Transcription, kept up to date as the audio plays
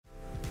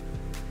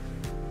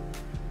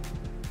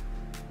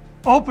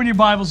Open your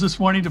Bibles this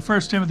morning to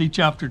 1 Timothy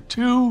chapter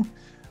 2.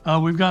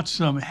 We've got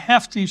some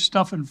hefty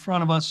stuff in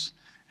front of us,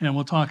 and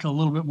we'll talk a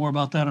little bit more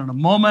about that in a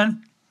moment.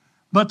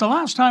 But the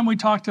last time we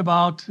talked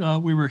about,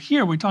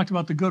 we talked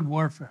about the good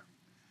warfare.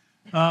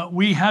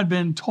 We had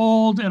been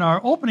told in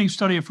our opening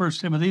study of 1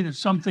 Timothy that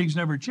some things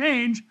never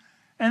change,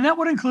 and that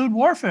would include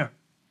warfare.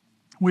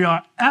 We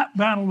are at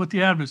battle with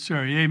the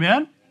adversary,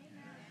 amen?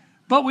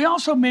 But we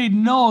also made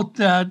note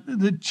that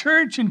the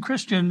church and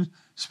Christians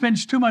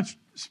spend too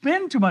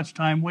much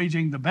time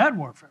waging the bad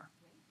warfare,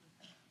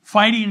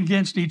 fighting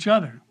against each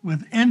other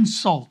with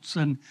insults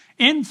and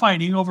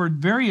infighting over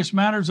various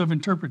matters of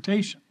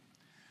interpretation.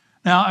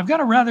 Now, I've got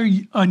a rather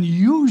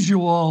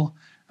unusual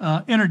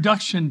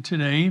introduction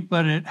today,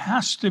 but it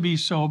has to be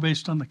so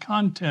based on the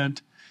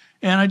content.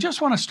 And I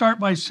just want to start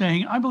by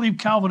saying I believe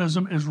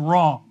Calvinism is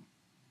wrong.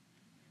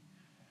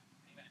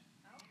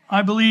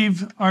 I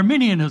believe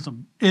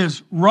Arminianism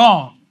is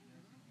wrong.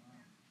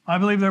 I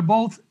believe they're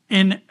both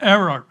in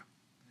error.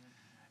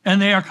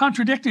 And they are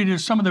contradictory to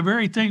some of the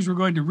very things we're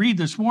going to read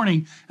this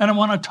morning. And I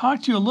want to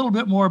talk to you a little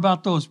bit more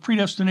about those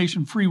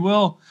predestination free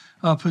will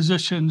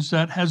positions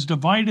that has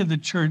divided the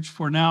church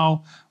for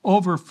now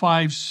over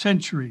 5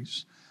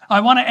 centuries. I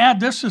want to add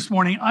this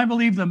morning. I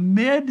believe the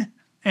mid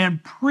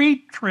and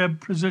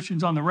pre-trib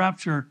positions on the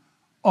rapture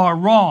are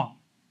wrong.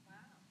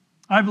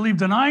 I believe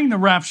denying the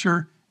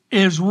rapture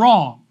is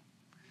wrong.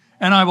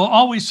 And I will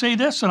always say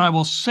this, and I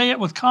will say it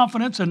with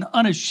confidence and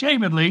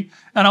unashamedly,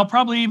 and I'll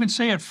probably even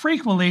say it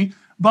frequently,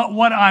 but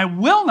what I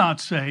will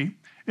not say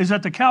is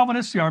that the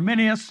Calvinists, the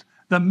Arminians,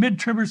 the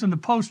mid-tribbers, and the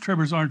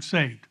post-tribbers aren't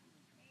saved.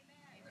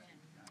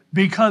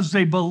 Because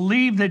they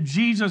believe that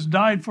Jesus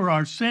died for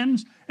our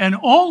sins, and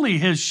only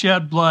his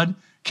shed blood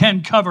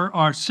can cover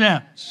our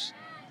sins.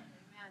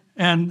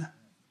 And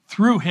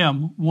through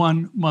him,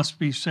 one must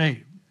be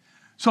saved.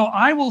 So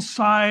I will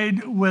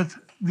side with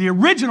the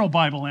original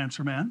Bible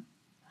answer man,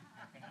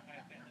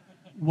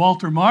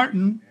 Walter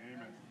Martin,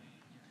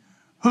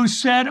 who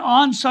said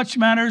on such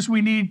matters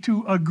we need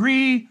to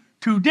agree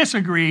to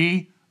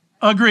disagree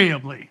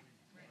agreeably.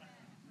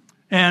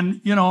 And,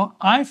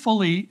 I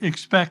fully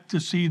expect to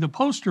see the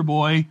poster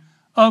boy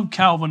of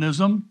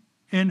Calvinism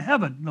in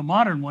heaven, the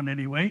modern one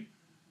anyway,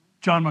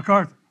 John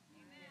MacArthur.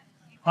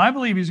 I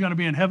believe he's going to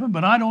be in heaven,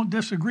 but I don't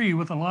disagree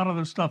with a lot of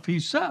the stuff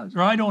he says,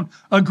 or I don't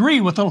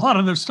agree with a lot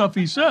of the stuff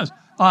he says.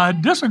 I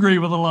disagree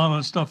with a lot of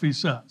the stuff he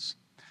says.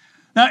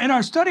 Now, in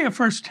our study of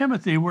 1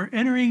 Timothy, we're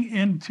entering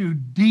into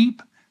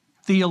deep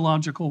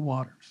theological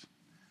waters.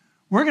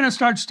 We're going to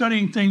start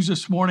studying things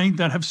this morning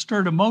that have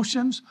stirred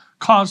emotions,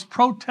 caused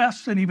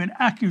protests, and even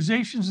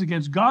accusations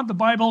against God, the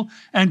Bible,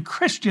 and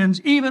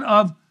Christians, even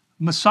of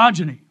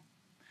misogyny.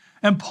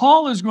 And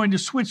Paul is going to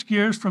switch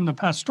gears from the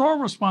pastoral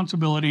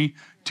responsibility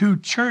to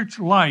church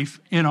life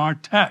in our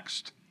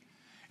text.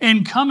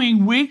 In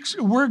coming weeks,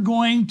 we're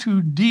going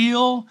to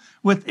deal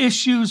with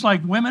issues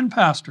like women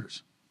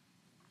pastors.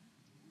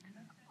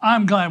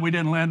 I'm glad we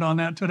didn't land on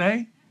that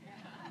today.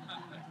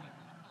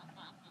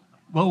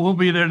 But we'll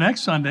be there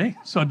next Sunday,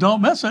 so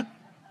don't miss it.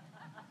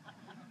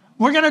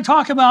 We're going to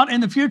talk about, in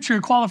the future,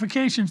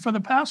 qualifications for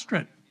the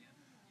pastorate,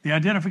 the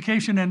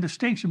identification and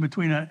distinction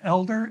between an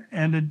elder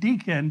and a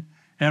deacon,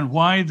 and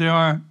why there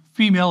are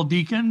female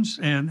deacons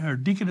or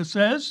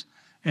deaconesses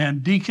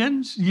and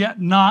deacons, yet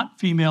not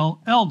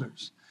female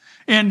elders.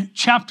 In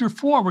chapter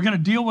 4, we're going to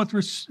deal with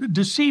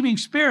deceiving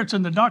spirits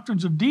and the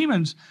doctrines of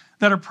demons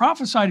that are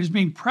prophesied as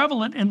being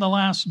prevalent in the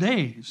last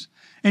days.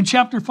 In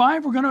chapter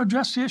 5, we're going to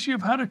address the issue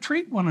of how to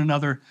treat one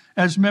another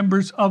as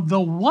members of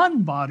the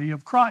one body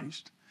of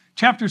Christ.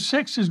 Chapter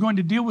 6 is going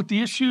to deal with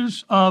the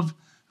issues of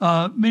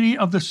many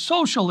of the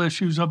social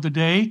issues of the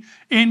day,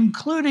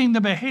 including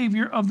the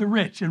behavior of the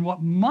rich and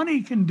what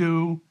money can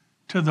do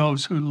to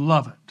those who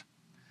love it.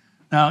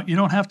 Now, you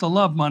don't have to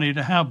love money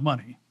to have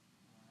money,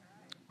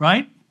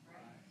 right?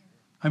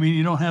 I mean,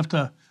 you don't have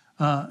to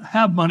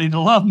have money to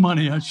love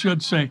money, I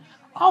should say.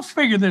 I'll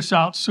figure this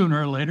out sooner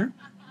or later.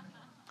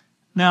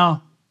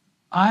 Now,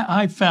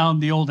 I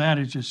found the old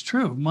adage is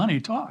true.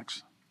 Money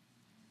talks.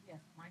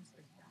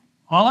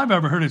 All I've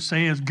ever heard it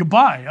say is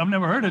goodbye. I've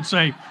never heard it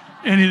say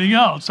anything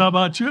else. How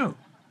about you?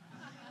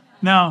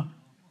 Now,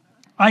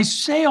 I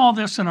say all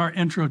this in our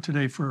intro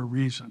today for a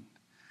reason.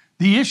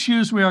 The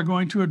issues we are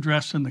going to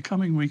address in the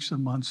coming weeks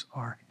and months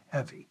are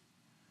heavy.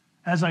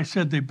 As I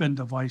said, they've been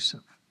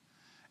divisive.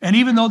 And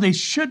even though they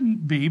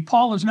shouldn't be,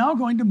 Paul is now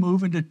going to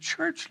move into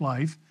church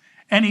life,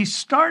 and he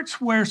starts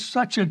where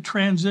such a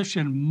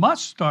transition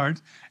must start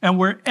and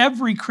where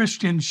every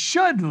Christian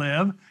should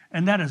live,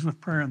 and that is with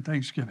prayer and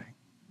thanksgiving.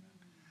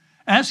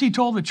 As he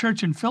told the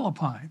church in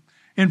Philippi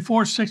in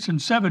 4, 6,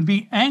 and 7,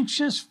 be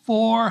anxious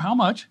for how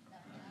much?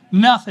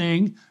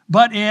 Nothing,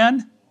 but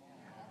in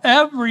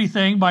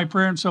everything by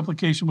prayer and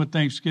supplication with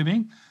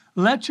thanksgiving,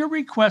 let your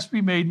requests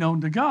be made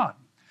known to God.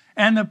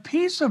 And the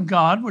peace of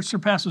God, which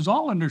surpasses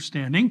all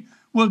understanding,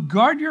 will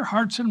guard your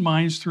hearts and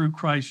minds through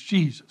Christ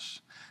Jesus.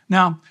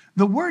 Now,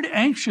 the word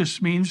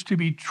anxious means to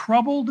be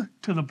troubled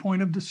to the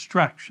point of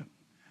distraction.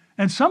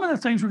 And some of the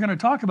things we're going to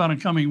talk about in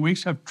coming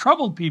weeks have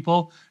troubled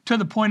people to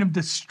the point of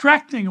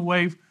distracting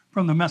away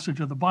from the message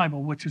of the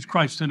Bible, which is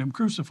Christ and Him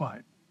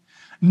crucified.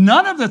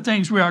 None of the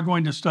things we are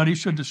going to study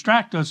should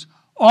distract us.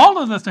 All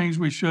of the things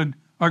we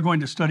are going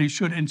to study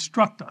should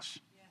instruct us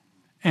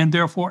and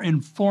therefore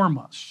inform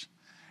us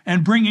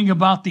and bringing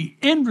about the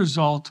end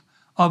result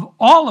of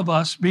all of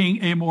us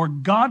being a more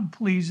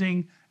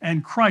God-pleasing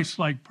and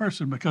Christ-like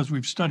person because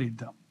we've studied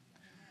them.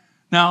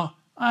 Now,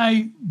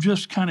 I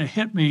just kind of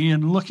hit me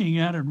in looking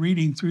at and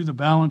reading through the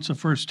balance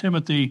of 1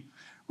 Timothy.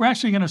 We're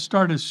actually going to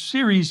start a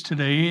series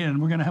today,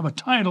 and we're going to have a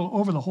title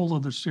over the whole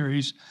of the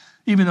series,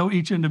 even though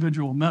each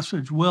individual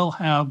message will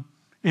have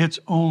its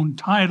own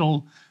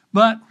title.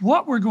 But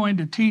what we're going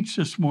to teach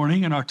this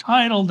morning, and our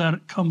title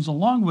that comes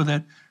along with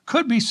it,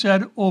 could be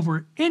said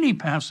over any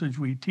passage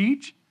we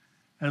teach,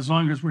 as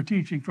long as we're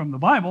teaching from the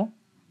Bible.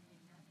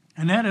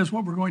 And that is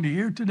what we're going to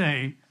hear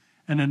today,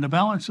 and in the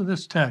balance of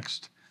this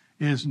text,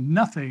 is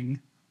nothing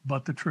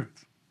but the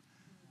truth.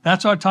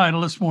 That's our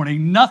title this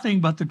morning, Nothing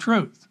But the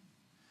Truth.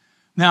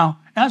 Now,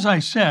 as I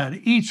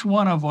said, each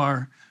one of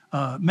our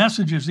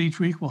messages each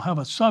week will have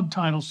a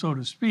subtitle, so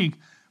to speak,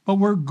 but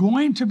we're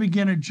going to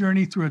begin a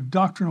journey through a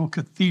doctrinal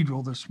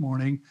cathedral this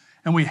morning,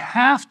 and we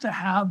have to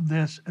have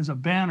this as a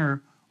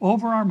banner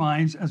over our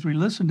minds as we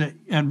listen to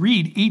and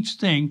read each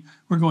thing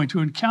we're going to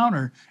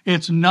encounter.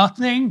 It's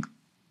nothing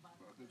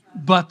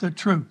but the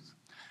truth.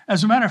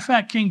 As a matter of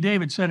fact, King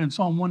David said in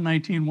Psalm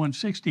 119,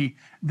 160,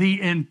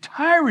 the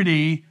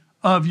entirety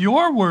of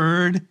your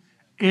word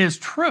is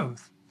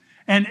truth,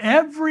 and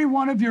every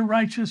one of your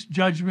righteous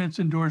judgments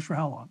endures for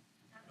how long?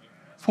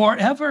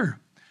 Forever.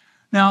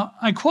 Now,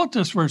 I quote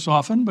this verse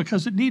often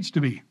because it needs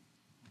to be.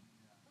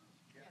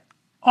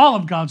 All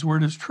of God's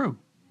word is true.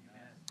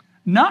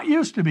 Not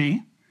used to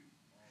be.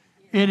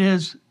 It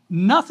is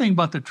nothing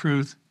but the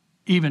truth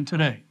even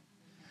today.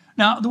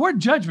 Now, the word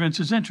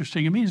judgments is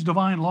interesting. It means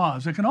divine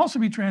laws. It can also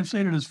be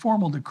translated as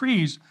formal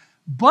decrees,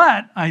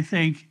 but I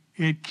think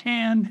it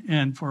can,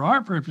 and for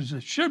our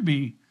purposes, should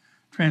be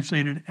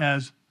translated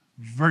as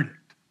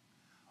verdict.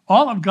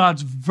 All of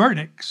God's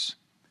verdicts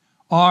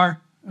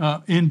are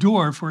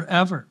endure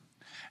forever.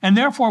 And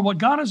therefore, what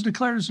God has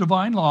declared as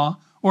divine law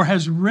or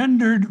has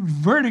rendered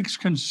verdicts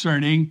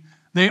concerning,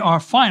 they are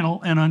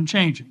final and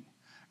unchanging.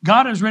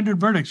 God has rendered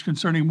verdicts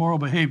concerning moral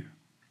behavior.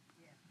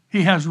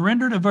 He has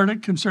rendered a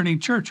verdict concerning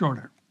church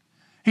order.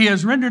 He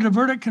has rendered a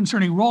verdict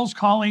concerning roles,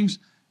 callings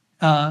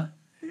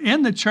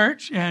in the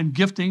church and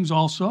giftings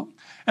also.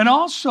 And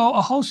also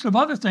a host of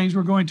other things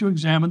we're going to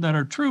examine that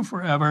are true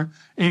forever,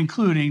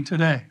 including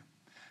today.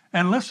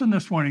 And listen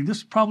this morning, this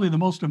is probably the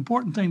most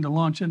important thing to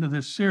launch into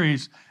this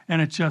series,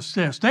 and it's just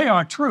this. They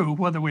are true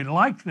whether we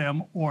like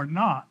them or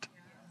not.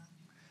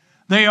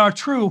 They are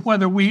true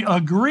whether we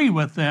agree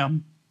with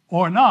them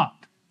or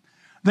not.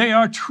 They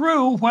are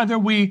true whether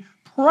we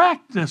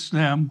practice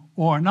them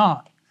or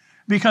not.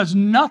 Because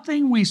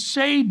nothing we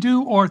say,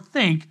 do, or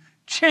think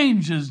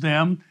changes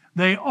them.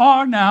 They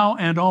are now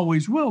and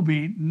always will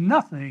be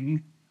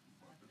nothing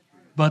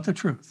but the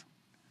truth.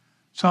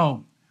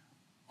 So,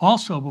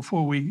 also,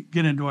 before we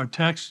get into our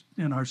text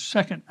in our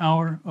second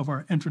hour of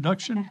our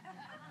introduction,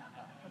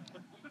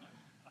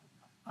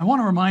 I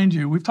want to remind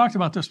you, we've talked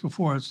about this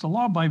before, it's the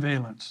law of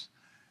bivalence.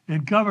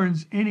 It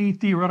governs any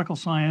theoretical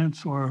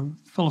science or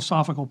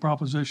philosophical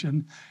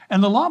proposition.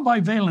 And the law of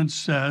bivalence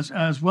says,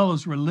 as well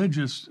as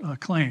religious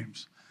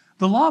claims,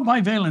 the law of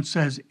bivalence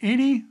says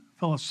any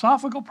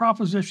philosophical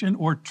proposition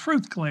or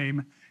truth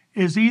claim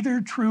is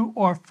either true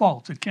or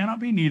false. It cannot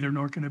be neither,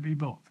 nor can it be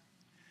both.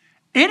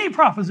 Any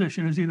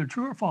proposition is either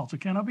true or false.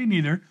 It cannot be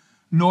neither,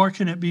 nor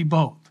can it be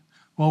both.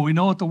 Well, we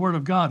know what the Word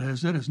of God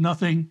is. It is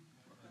nothing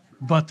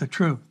but the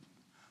truth.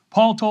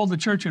 Paul told the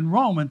church in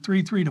Rome in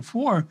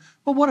 3:3-4,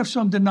 but what if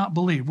some did not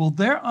believe? Will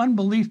their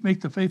unbelief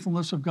make the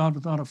faithfulness of God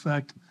without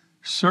effect?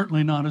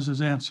 Certainly not, is his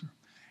answer.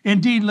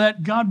 Indeed,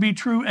 let God be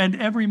true and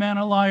every man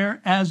a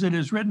liar, as it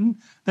is written,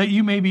 that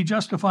you may be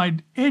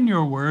justified in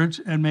your words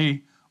and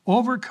may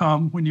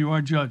overcome when you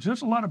are judged.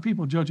 There's a lot of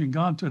people judging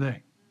God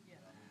today.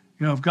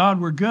 You know, if God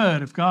were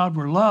good, if God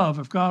were love,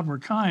 if God were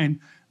kind,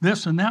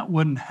 this and that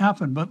wouldn't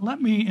happen. But let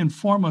me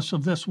inform us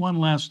of this one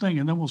last thing,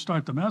 and then we'll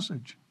start the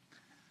message.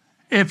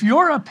 If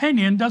your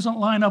opinion doesn't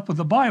line up with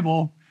the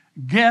Bible,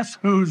 guess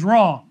who's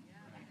wrong?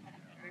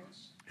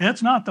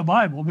 It's not the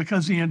Bible,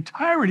 because the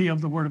entirety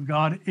of the Word of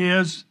God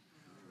is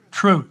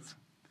truth.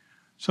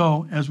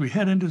 So as we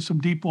head into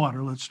some deep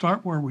water, let's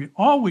start where we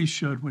always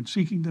should when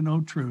seeking to know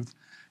truth,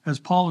 as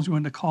Paul is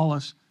going to call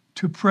us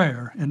to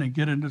prayer, and then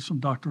get into some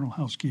doctrinal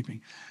housekeeping.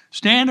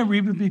 Stand and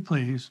read with me,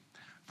 please.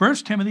 1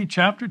 Timothy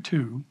chapter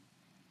 2,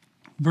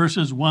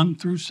 verses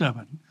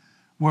 1-7,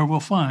 where we'll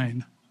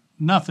find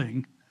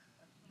nothing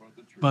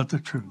but the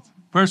truth.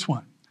 Verse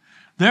 1.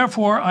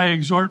 Therefore, I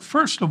exhort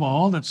first of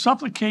all that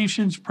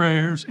supplications,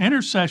 prayers,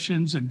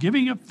 intercessions, and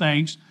giving of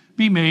thanks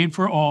be made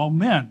for all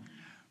men,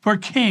 for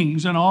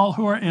kings and all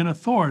who are in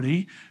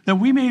authority, that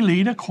we may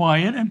lead a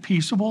quiet and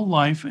peaceable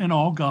life in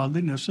all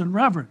godliness and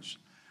reverence.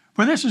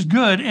 For this is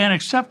good and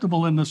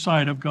acceptable in the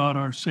sight of God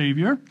our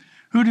Savior,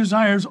 who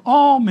desires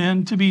all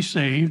men to be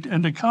saved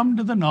and to come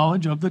to the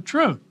knowledge of the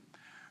truth.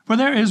 For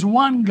there is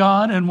one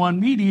God and one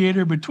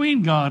mediator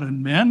between God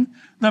and men,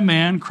 the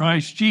man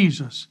Christ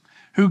Jesus,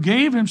 who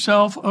gave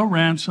himself a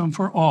ransom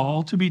for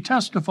all to be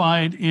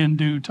testified in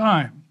due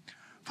time,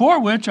 for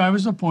which I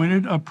was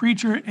appointed a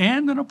preacher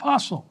and an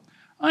apostle.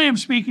 I am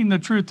speaking the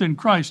truth in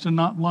Christ and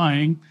not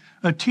lying,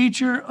 a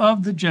teacher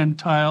of the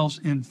Gentiles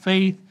in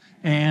faith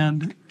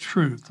and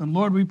truth. And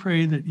Lord, we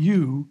pray that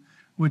you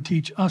would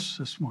teach us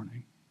this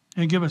morning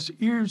and give us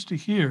ears to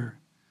hear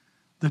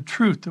the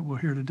truth that we'll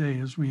hear today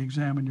as we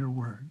examine your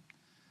word.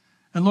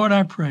 And Lord,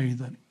 I pray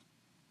that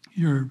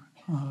your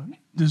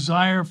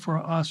desire for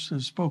us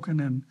as spoken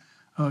in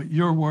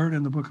your word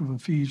in the book of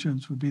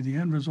Ephesians would be the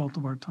end result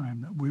of our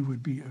time, that we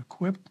would be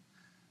equipped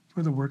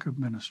for the work of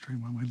ministry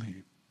when we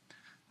leave.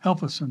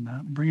 Help us in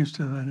that and bring us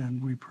to that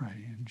end, we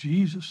pray. In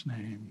Jesus'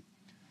 name,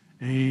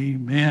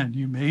 amen.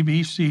 You may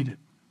be seated.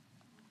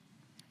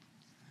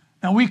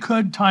 Now, we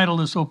could title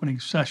this opening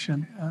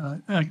section,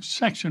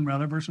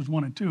 verses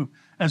 1 and 2,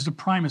 as the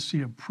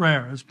primacy of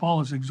prayer, as Paul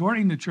is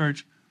exhorting the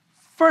church,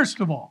 first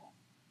of all,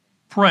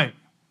 pray.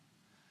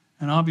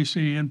 And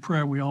obviously, in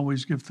prayer, we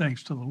always give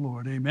thanks to the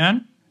Lord.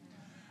 Amen?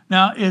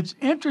 Now, it's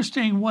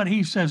interesting what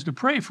he says to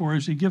pray for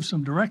as he gives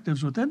some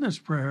directives within this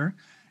prayer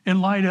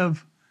in light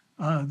of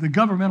the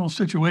governmental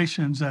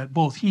situations that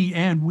both he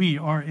and we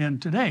are in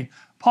today.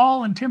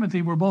 Paul and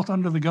Timothy were both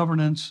under the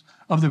governance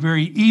of the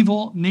very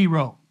evil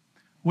Nero.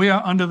 We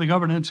are under the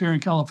governance here in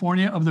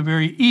California of the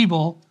very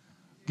evil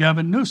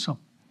Gavin Newsom.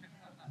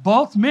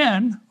 Both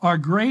men are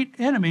great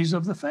enemies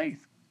of the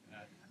faith.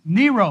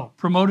 Nero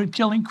promoted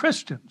killing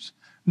Christians.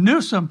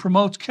 Newsom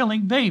promotes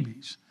killing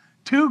babies.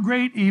 Two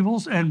great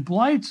evils and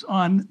blights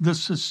on the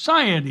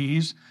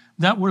societies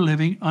that were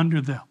living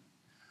under them.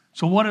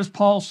 So what does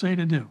Paul say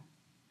to do?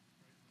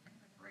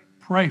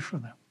 Pray for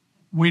them.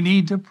 We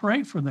need to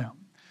pray for them.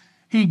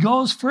 He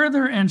goes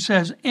further and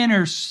says,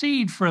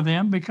 intercede for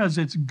them, because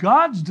it's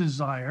God's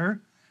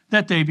desire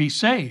that they be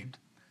saved.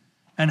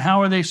 And how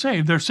are they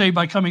saved? They're saved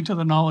by coming to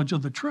the knowledge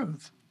of the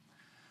truth.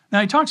 Now,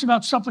 he talks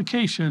about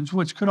supplications,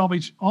 which could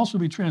also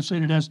be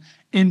translated as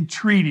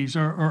entreaties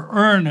or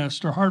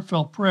earnest or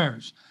heartfelt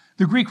prayers.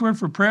 The Greek word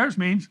for prayers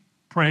means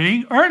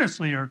praying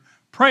earnestly, or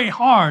pray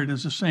hard,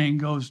 as the saying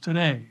goes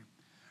today.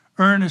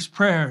 Earnest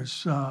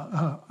prayers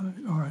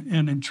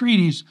and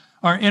entreaties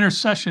are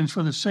intercessions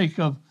for the sake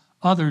of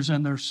others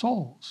and their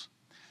souls.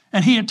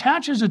 And he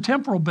attaches a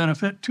temporal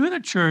benefit to the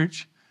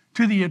church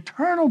to the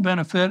eternal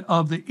benefit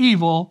of the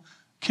evil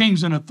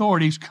kings and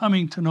authorities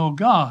coming to know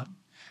God.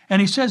 And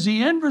he says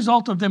the end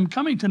result of them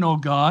coming to know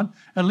God,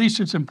 at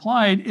least it's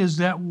implied, is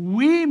that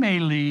we may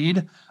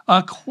lead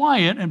a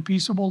quiet and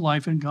peaceable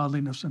life in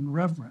godliness and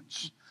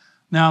reverence.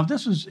 Now,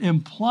 this is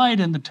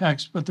implied in the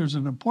text, but there's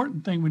an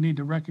important thing we need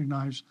to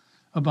recognize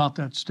about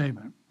that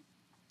statement.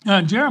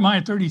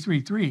 Jeremiah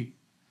 33:3,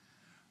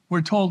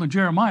 we're told in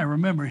Jeremiah,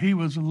 remember, he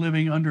was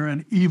living under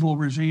an evil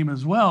regime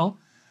as well.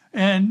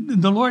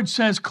 And the Lord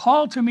says,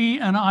 call to me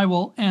and I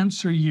will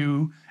answer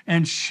you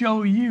and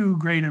show you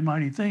great and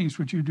mighty things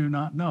which you do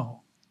not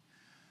know.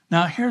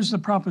 Now, here's the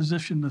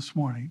proposition this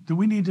morning. Do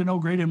we need to know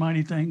great and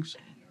mighty things?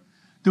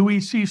 Do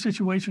we see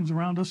situations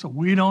around us that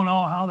we don't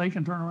know how they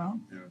can turn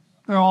around? Yes.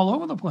 They're all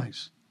over the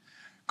place.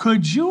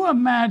 Could you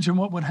imagine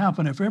what would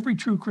happen if every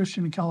true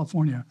Christian in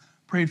California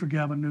prayed for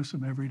Gavin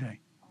Newsom every day?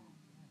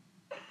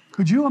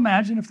 Could you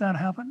imagine if that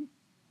happened?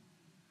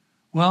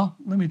 Well,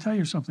 let me tell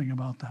you something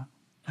about that.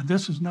 And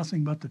this is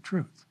nothing but the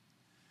truth.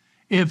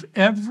 If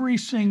every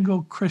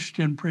single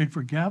Christian prayed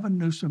for Gavin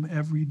Newsom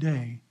every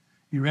day,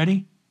 you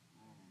ready?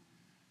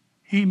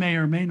 He may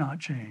or may not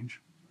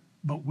change,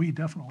 but we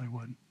definitely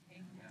would.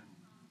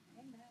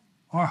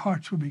 Our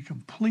hearts would be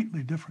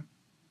completely different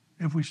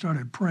if we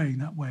started praying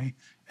that way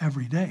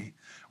every day.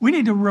 We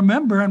need to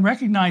remember and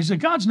recognize that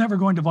God's never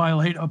going to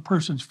violate a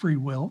person's free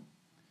will,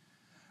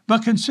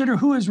 but consider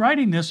who is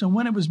writing this and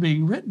when it was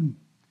being written.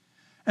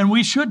 And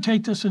we should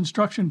take this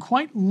instruction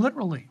quite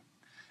literally.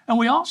 And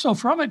we also,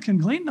 from it, can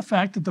glean the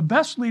fact that the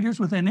best leaders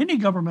within any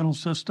governmental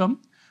system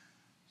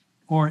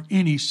or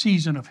any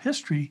season of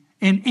history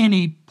in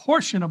any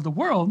portion of the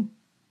world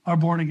are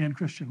born-again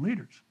Christian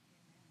leaders.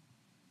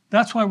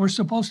 That's why we're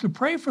supposed to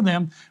pray for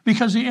them,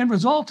 because the end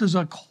result is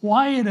a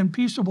quiet and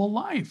peaceable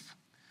life.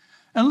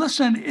 And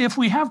listen, if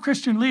we have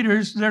Christian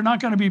leaders, they're not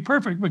going to be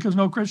perfect, because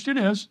no Christian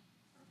is.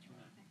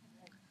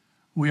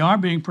 We are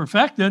being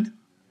perfected.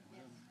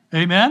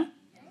 Amen?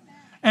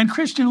 And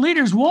Christian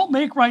leaders won't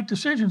make right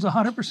decisions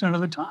 100%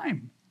 of the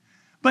time.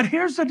 But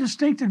here's the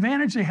distinct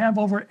advantage they have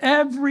over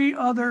every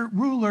other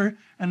ruler,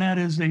 and that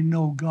is they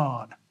know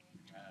God.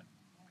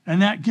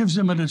 And that gives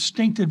them a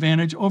distinct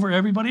advantage over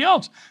everybody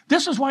else.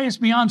 This is why it's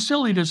beyond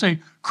silly to say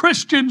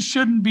Christians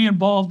shouldn't be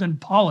involved in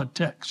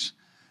politics.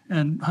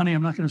 And honey,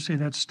 I'm not going to say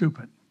that's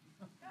stupid.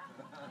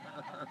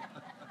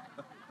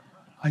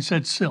 I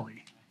said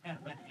silly.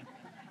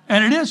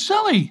 And it is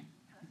silly.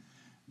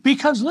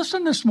 Because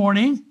listen this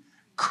morning,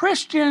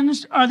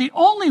 Christians are the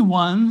only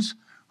ones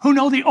who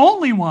know the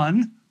only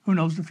one who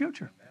knows the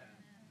future.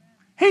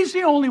 He's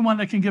the only one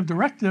that can give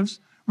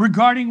directives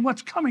regarding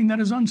what's coming that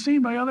is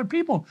unseen by other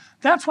people.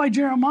 That's why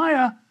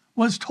Jeremiah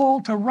was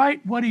told to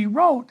write what he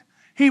wrote,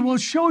 he will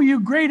show you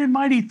great and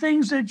mighty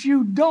things that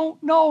you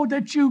don't know,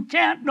 that you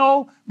can't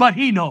know, but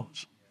he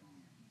knows.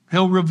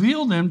 He'll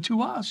reveal them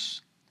to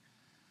us.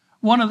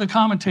 One of the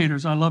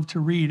commentators I love to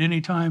read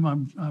anytime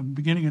I'm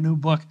beginning a new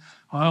book,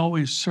 I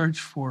always search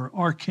for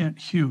R. Kent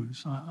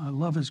Hughes. I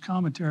love his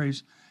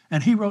commentaries,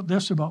 and he wrote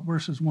this about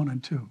verses 1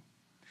 and 2.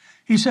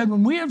 He said,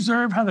 when we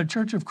observe how the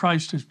Church of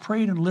Christ has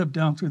prayed and lived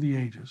down through the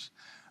ages,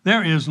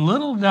 there is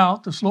little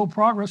doubt the slow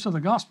progress of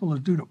the gospel is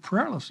due to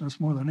prayerlessness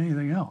more than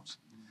anything else.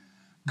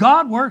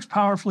 God works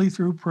powerfully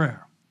through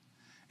prayer.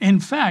 In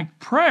fact,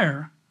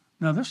 prayer,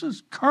 now this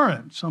is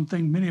current,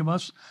 something many of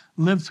us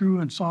lived through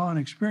and saw and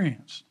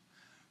experienced.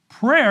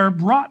 Prayer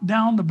brought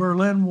down the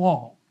Berlin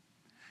Wall.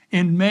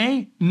 In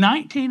May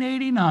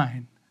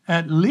 1989,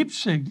 at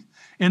Leipzig,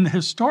 in the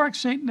historic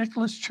St.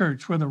 Nicholas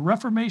Church, where the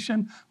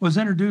Reformation was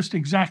introduced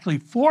exactly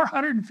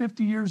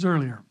 450 years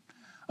earlier,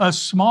 a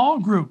small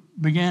group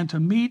began to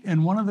meet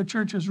in one of the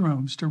church's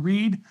rooms to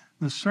read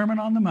the Sermon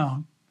on the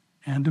Mount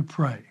and to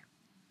pray.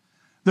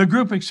 The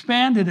group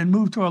expanded and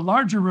moved to a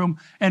larger room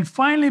and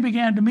finally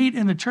began to meet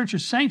in the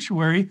church's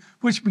sanctuary,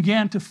 which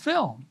began to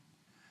fill.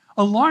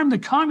 Alarmed, the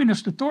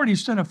communist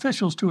authorities sent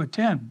officials to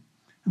attend.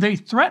 They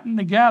threatened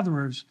the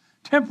gatherers,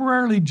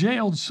 temporarily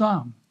jailed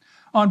some.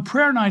 On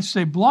prayer nights,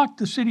 they blocked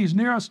the city's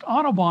nearest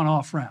Autobahn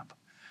off-ramp.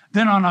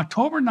 Then on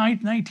October 9,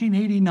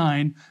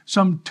 1989,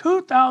 some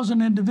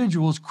 2,000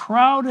 individuals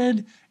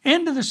crowded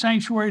into the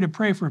sanctuary to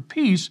pray for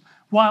peace,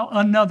 while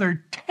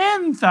another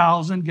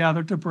 10,000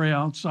 gathered to pray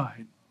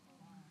outside.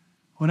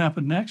 What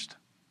happened next?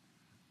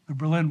 The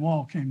Berlin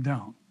Wall came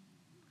down.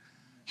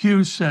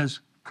 Hughes says,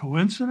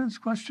 coincidence, ?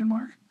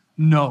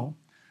 No.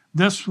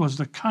 This was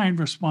the kind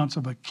response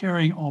of a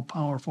caring,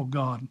 all-powerful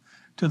God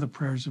to the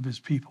prayers of his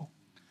people.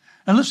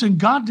 And listen,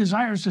 God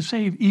desires to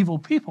save evil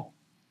people.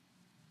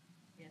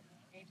 Yes.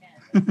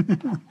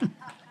 Amen.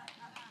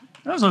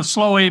 That was a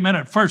slow amen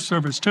at first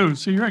service too,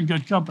 so you're in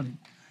good company.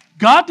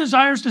 God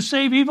desires to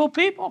save evil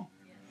people.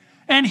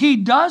 And he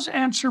does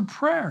answer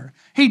prayer.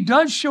 He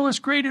does show us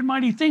great and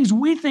mighty things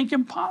we think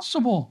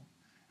impossible.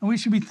 And we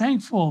should be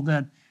thankful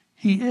that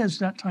he is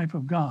that type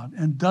of God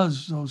and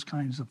does those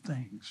kinds of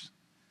things.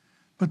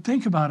 But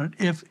think about it.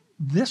 If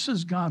this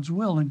is God's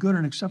will and good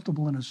and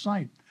acceptable in his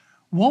sight,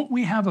 won't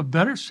we have a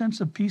better sense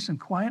of peace and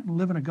quiet and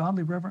live in a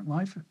godly, reverent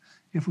life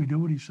if we do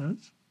what he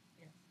says?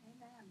 Yes.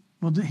 Amen.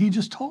 Well, he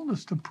just told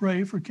us to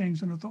pray for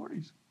kings and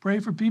authorities. Pray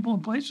for people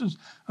in places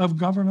of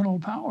governmental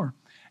power.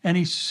 And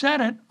he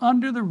said it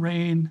under the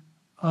reign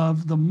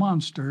of the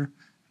monster,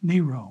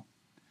 Nero.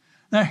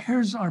 Now,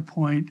 here's our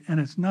point,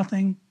 and it's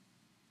nothing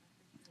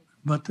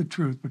but the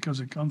truth because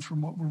it comes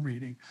from what we're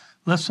reading.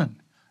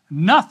 Listen,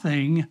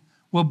 nothing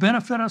will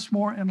benefit us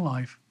more in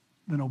life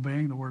than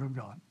obeying the Word of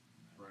God.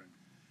 Right.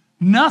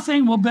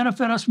 Nothing will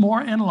benefit us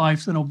more in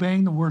life than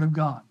obeying the Word of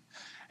God.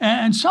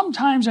 And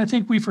sometimes I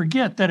think we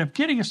forget that if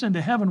getting us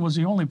into heaven was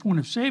the only point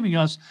of saving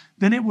us,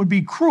 then it would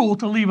be cruel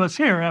to leave us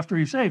here after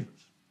he saved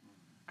us.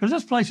 Because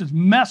this place is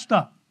messed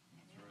up.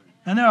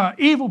 And there are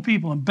evil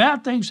people and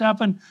bad things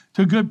happen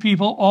to good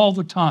people all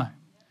the time.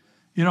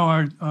 You know,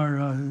 our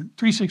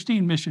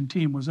 316 mission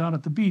team was out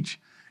at the beach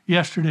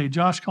yesterday.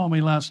 Josh called me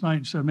last night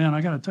and said, man,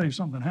 I got to tell you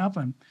something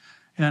happened.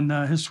 And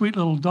his sweet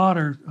little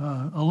daughter,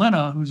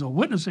 Elena, who's a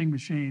witnessing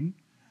machine,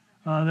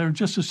 there was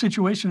just a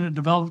situation that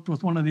developed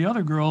with one of the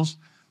other girls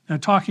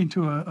talking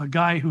to a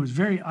guy who was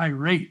very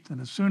irate.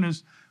 And as soon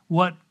as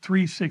what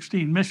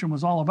 316 mission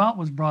was all about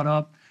was brought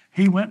up,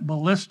 he went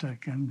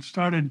ballistic and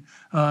started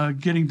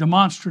getting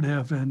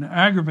demonstrative and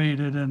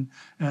aggravated.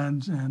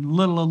 And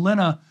little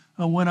Elena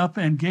went up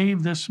and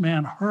gave this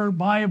man her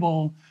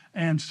Bible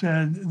and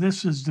said,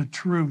 this is the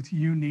truth.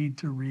 You need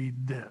to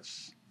read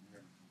this.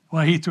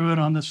 Well, he threw it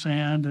on the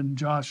sand, and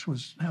Josh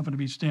happened to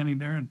be standing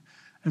there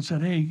and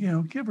said, hey,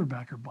 give her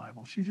back her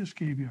Bible. She just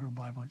gave you her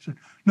Bible. He said,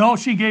 no,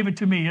 she gave it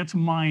to me. It's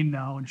mine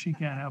now, and she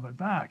can't have it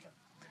back.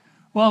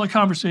 Well, the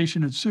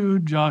conversation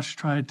ensued. Josh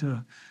tried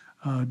to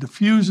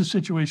diffuse the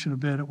situation a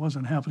bit. It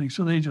wasn't happening,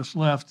 so they just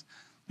left.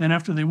 And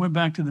after they went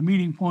back to the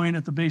meeting point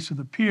at the base of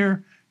the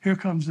pier, here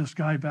comes this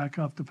guy back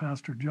up to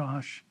Pastor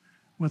Josh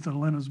with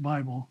Elena's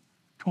Bible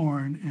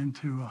torn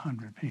into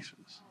 100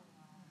 pieces.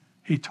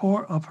 He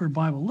tore up her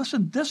Bible.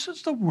 Listen, this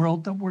is the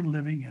world that we're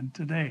living in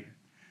today.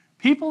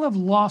 People have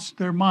lost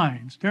their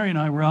minds. Terry and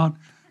I were out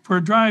for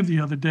a drive the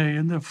other day,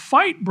 and the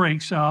fight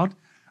breaks out.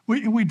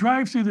 We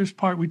drive through this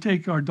part. We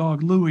take our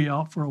dog Louie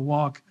out for a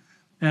walk,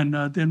 and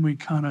then we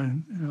kind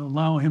of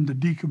allow him to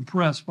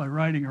decompress by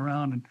riding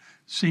around and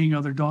seeing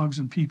other dogs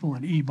and people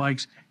and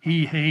e-bikes.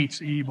 He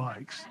hates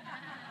e-bikes.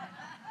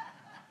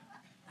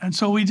 And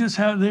so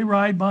they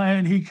ride by,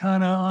 and he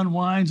kind of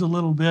unwinds a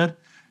little bit.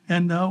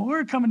 And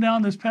we're coming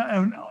down this path,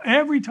 and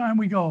every time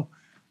we go,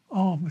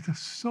 oh, this is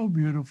so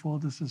beautiful.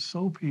 This is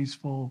so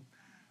peaceful.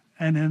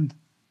 And then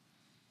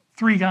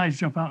 3 guys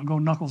jump out and go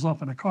knuckles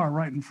up in a car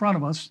right in front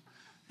of us.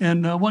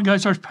 And one guy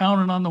starts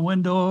pounding on the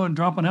window and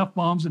dropping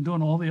F-bombs and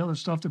doing all the other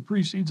stuff that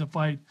precedes a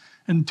fight.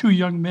 And 2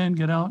 young men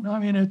get out. I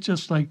mean, it's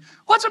just like,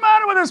 what's the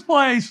matter with this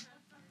place?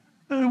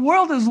 The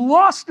world has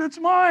lost its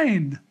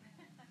mind.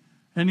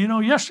 And you know,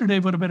 yesterday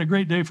would have been a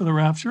great day for the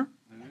rapture.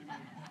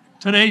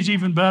 Today's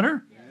even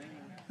better.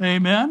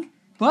 Amen.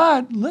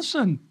 But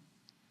listen,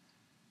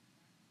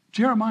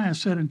 Jeremiah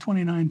said in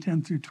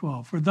 29:10 through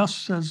 12, for thus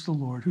says the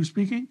Lord. Who's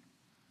speaking?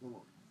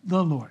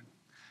 The Lord.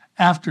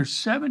 After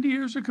 70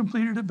 years are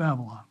completed at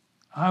Babylon,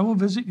 I will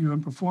visit you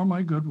and perform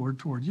my good word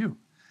toward you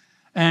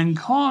and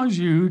cause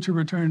you to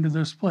return to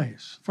this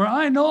place. For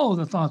I know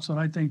the thoughts that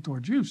I think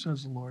towards you,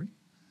 says the Lord,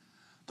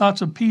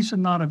 thoughts of peace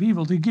and not of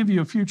evil, to give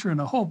you a future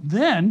and a hope.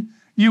 Then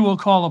you will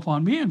call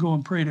upon me and go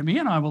and pray to me,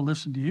 and I will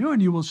listen to you,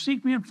 and you will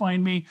seek me and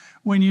find me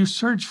when you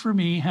search for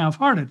me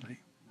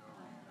half-heartedly.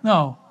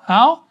 No.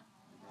 How?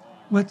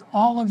 With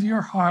all of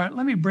your heart.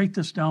 Let me break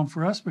this down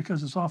for us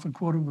because it's often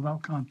quoted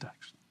without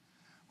context.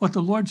 What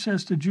the Lord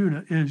says to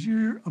Judah is,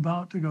 you're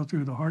about to go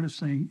through the hardest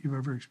thing you've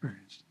ever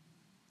experienced.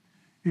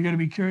 You're going to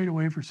be carried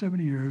away for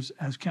 70 years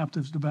as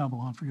captives to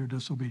Babylon for your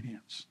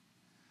disobedience.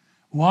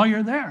 While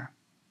you're there,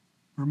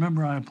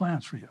 remember I have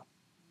plans for you.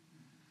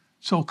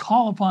 So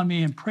call upon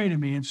me and pray to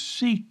me and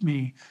seek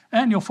me,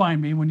 and you'll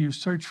find me when you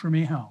search for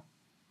me. How?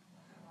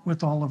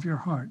 With all of your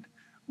heart.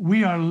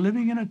 We are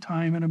living in a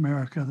time in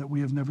America that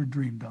we have never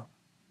dreamed of.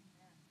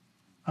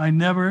 I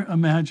never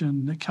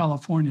imagined that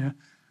California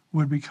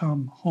would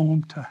become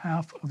home to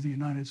half of the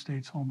United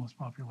States homeless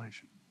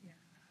population.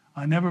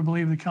 I never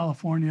believed that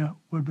California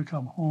would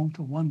become home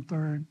to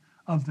 1/3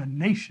 of the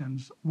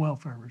nation's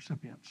welfare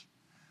recipients.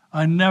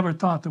 I never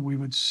thought that we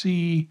would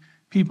see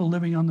people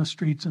living on the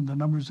streets in the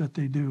numbers that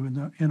they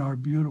do in our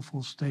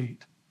beautiful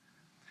state.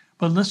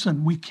 But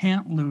listen, we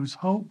can't lose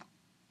hope.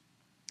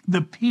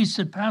 The peace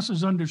that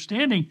passes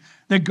understanding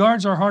that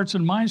guards our hearts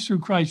and minds through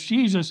Christ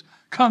Jesus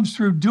comes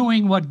through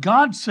doing what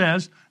God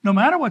says, no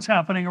matter what's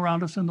happening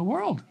around us in the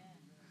world.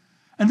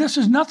 And this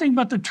is nothing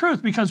but the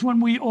truth, because when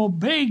we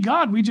obey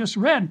God, we just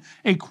read,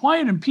 a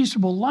quiet and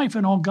peaceable life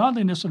in all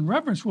godliness and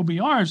reverence will be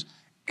ours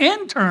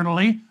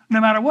internally,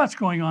 no matter what's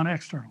going on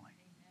externally.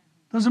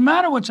 Doesn't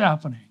matter what's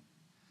happening.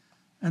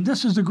 And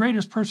this is the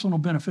greatest personal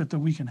benefit that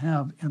we can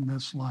have in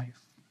this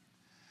life.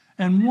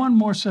 And one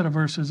more set of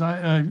verses.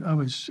 I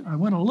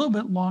went a little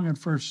bit long in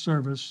first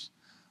service.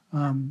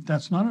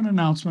 That's not an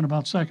announcement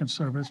about second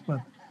service,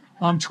 but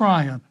I'm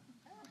trying.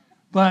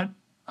 But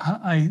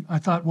I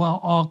thought, well,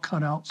 I'll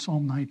cut out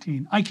Psalm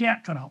 19. I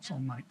can't cut out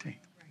Psalm 19.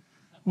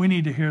 We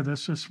need to hear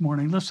this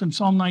morning. Listen,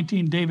 Psalm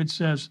 19, David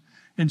says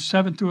in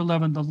 7 through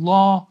 11, the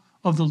law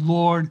of the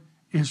Lord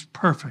is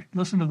perfect.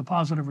 Listen to the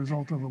positive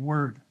result of the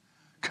word,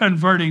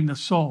 converting the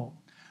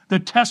soul. The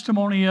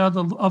testimony of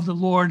the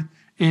Lord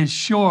is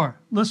sure.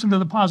 Listen to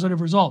the positive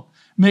result,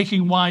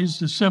 making wise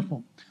the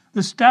simple.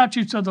 The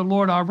statutes of the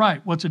Lord are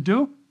right. What's it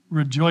do?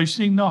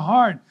 Rejoicing the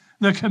heart.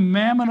 The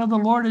commandment of the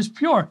Lord is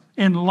pure,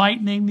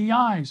 enlightening the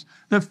eyes.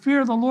 The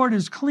fear of the Lord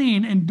is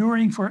clean,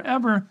 enduring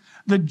forever.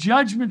 The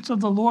judgments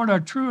of the Lord are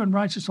true and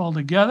righteous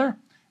altogether.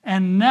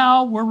 And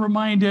now we're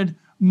reminded,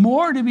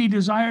 more to be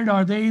desired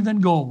are they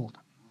than gold,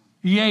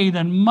 yea,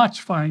 than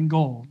much fine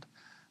gold.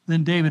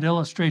 Then David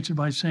illustrates it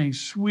by saying,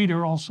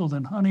 sweeter also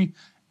than honey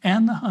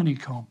and the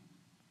honeycomb.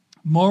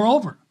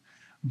 Moreover,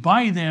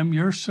 by them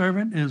your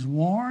servant is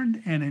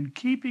warned, and in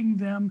keeping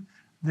them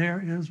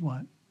there is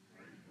what?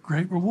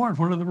 Great reward.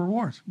 What are the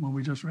rewards? Well,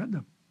 we just read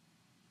them.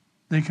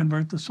 They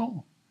convert the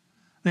soul.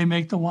 They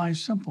make the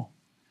wise simple.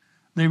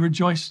 They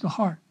rejoice the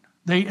heart.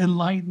 They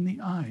enlighten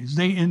the eyes.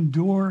 They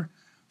endure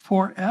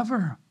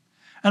forever.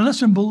 And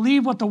listen,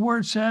 believe what the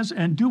word says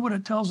and do what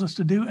it tells us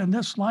to do, and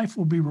this life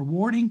will be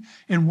rewarding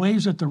in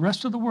ways that the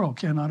rest of the world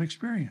cannot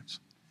experience.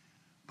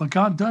 But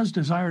God does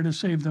desire to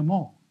save them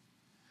all.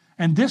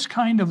 And this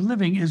kind of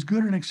living is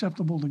good and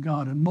acceptable to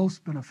God and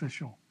most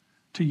beneficial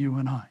to you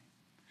and I.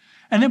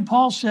 And then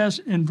Paul says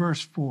in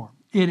verse 4,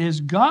 it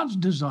is God's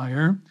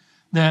desire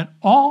that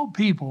all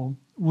people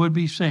would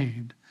be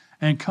saved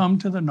and come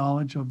to the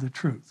knowledge of the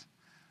truth.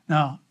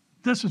 Now,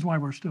 this is why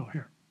we're still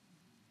here.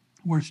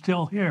 We're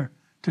still here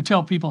to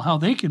tell people how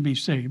they can be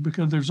saved,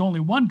 because there's only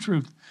one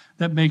truth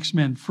that makes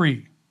men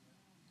free.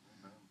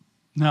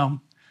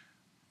 Now,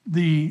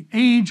 the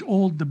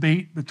age-old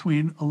debate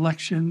between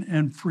election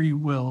and free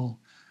will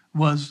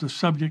was the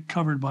subject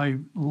covered by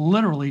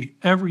literally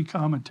every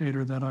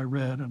commentator that I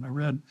read, and I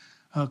read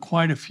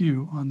quite a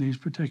few on these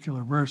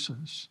particular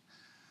verses.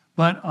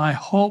 But I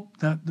hope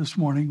that this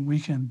morning we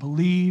can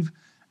believe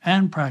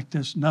and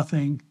practice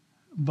nothing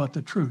but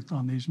the truth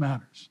on these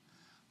matters.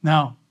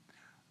 Now,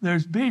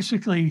 there's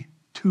basically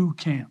two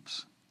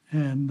camps,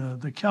 and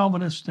the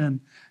Calvinist and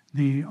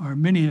the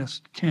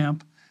Arminianist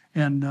camp,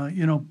 and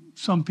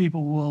some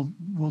people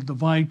will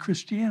divide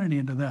Christianity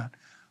into that.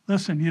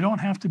 Listen, you don't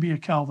have to be a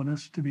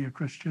Calvinist to be a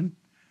Christian.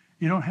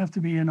 You don't have to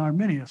be an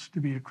Arminianist to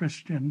be a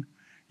Christian.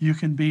 You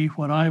can be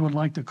what I would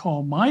like to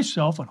call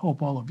myself, and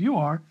hope all of you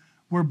are,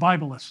 we're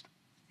Bibleist.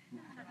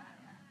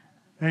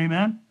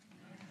 Amen?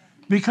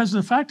 Because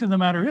the fact of the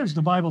matter is,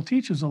 the Bible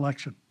teaches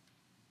election.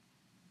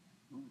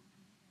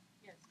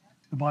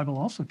 The Bible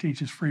also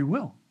teaches free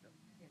will.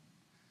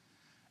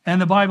 And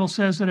the Bible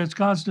says that it's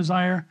God's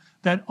desire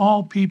that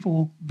all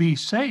people be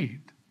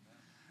saved.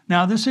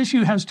 Now, this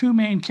issue has two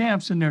main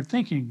camps in their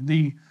thinking.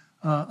 The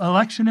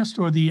electionist,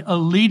 or the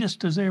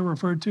elitist as they are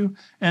referred to,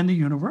 and the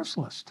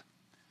universalist.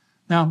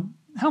 Now,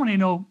 how many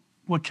know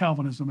what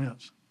Calvinism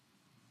is?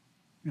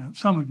 You know,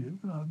 some of you.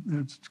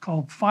 It's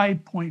called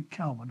 5-point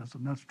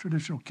Calvinism. That's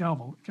traditional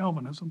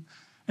Calvinism.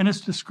 And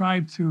it's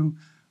described through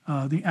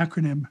the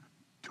acronym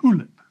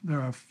TULIP.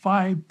 There are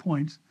 5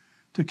 points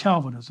to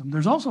Calvinism.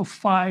 There's also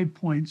 5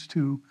 points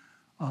to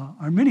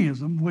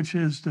Arminianism, which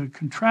is the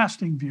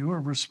contrasting view,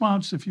 or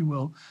response, if you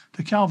will,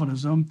 to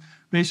Calvinism,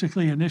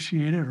 basically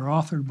initiated or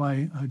authored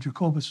by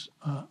Jacobus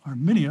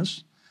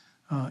Arminius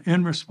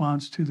in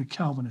response to the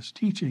Calvinist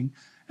teaching.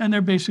 And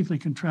they're basically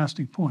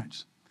contrasting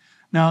points.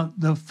 Now,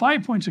 the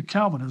 5 points of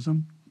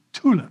Calvinism,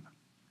 TULIP.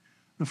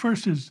 The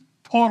first is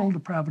total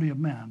depravity of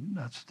man.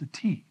 That's the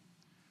T.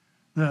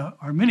 The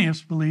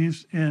Arminius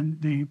believes in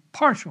the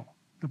partial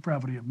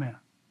depravity of man.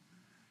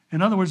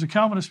 In other words, the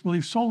Calvinist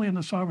believes solely in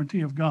the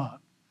sovereignty of God,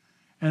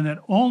 and that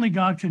only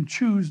God can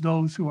choose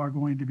those who are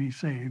going to be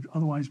saved.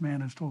 Otherwise,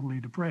 man is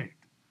totally depraved.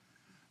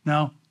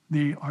 Now,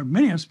 the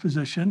Arminius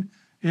position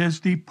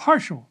is the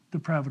partial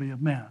depravity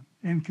of man,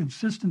 in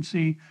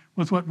consistency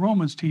with what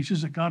Romans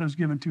teaches, that God has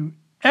given to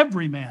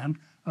every man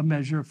a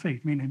measure of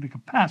faith, meaning the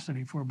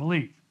capacity for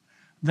belief.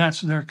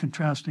 That's their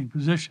contrasting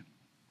position.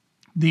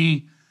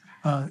 The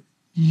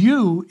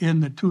U in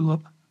the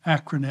TULIP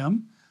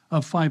acronym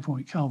of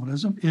 5-point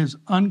Calvinism is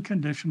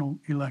unconditional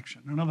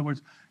election. In other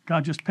words,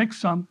 God just picks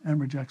some and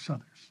rejects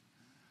others.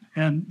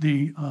 And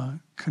the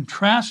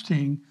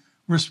contrasting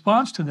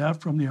response to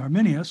that from the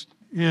Arminius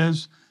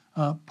is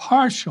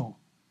partial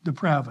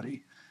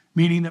depravity,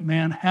 meaning that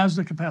man has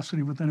the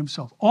capacity within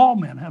himself. All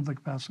men have the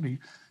capacity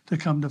to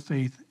come to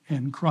faith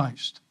in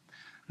Christ.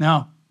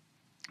 Now,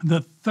 the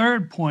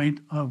third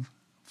point of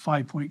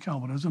 5-point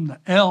Calvinism, the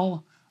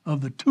L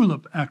of the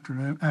TULIP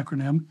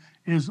acronym,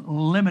 is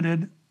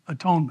limited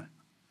atonement,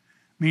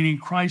 meaning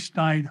Christ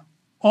died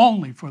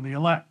only for the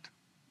elect,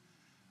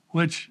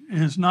 which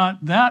is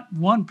not that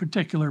one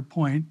particular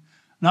point.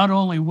 Not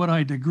only would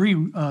I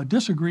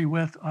disagree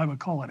with, I would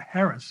call it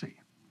heresy,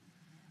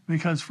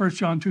 because 1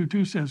 John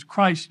 2:2 says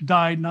Christ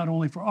died not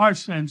only for our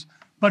sins,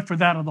 but for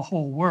that of the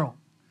whole world.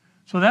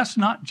 So that's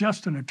not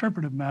just an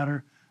interpretive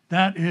matter,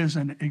 that is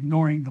an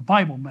ignoring the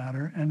Bible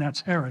matter, and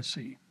that's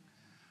heresy.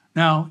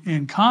 Now,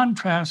 in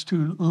contrast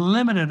to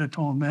limited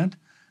atonement,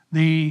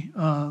 the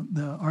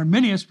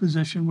Arminius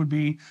position would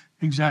be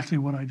exactly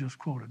what I just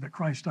quoted, that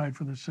Christ died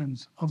for the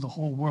sins of the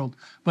whole world,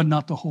 but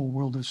not the whole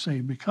world is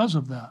saved because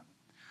of that.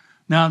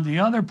 Now, the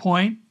other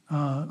point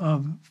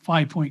of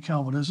 5-point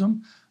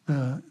Calvinism,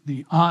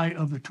 the I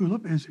of the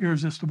TULIP, is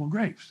irresistible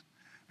grace.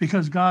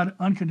 Because God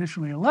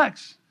unconditionally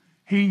elects,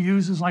 he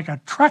uses like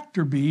a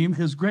tractor beam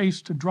his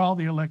grace to draw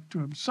the elect to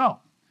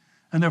himself.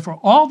 And therefore,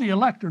 all the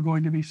elect are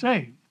going to be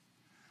saved.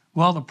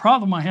 Well, the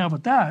problem I have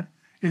with that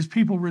is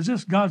people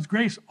resist God's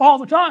grace all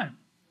the time.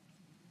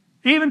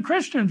 Even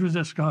Christians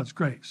resist God's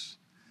grace.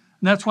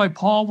 And that's why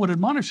Paul would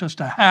admonish us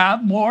to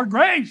have more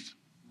grace,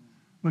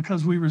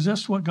 because we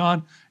resist what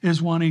God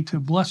is wanting to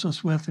bless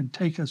us with and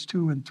take us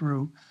to and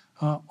through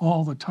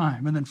all the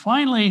time. And then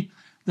finally,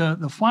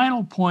 the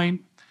final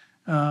point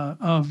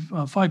of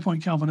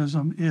 5-point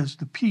Calvinism is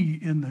the P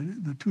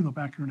in the TULIP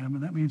acronym,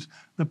 and that means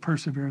the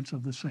perseverance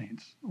of the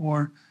saints,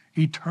 or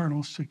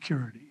eternal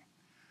security.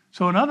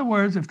 So in other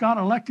words, if God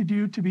elected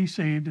you to be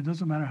saved, it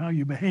doesn't matter how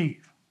you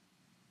behave.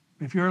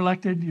 If you're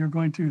elected, you're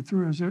going to,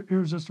 through his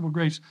irresistible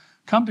grace,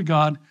 come to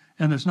God,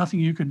 and there's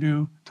nothing you can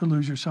do to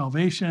lose your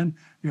salvation.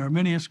 The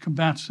Arminius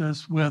combats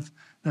this with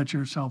that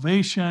your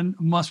salvation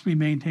must be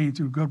maintained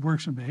through good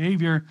works and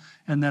behavior,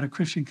 and that a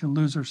Christian can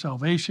lose their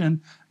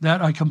salvation.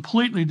 That I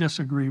completely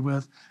disagree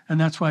with, and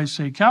that's why I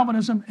say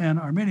Calvinism and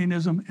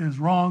Arminianism is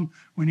wrong.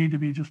 We need to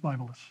be just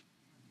Biblists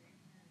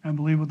and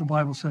believe what the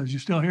Bible says. You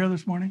still here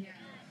this morning? Yeah.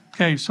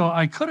 Okay, so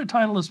I could have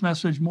titled this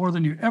message More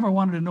Than You Ever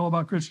Wanted to Know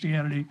About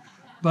Christianity,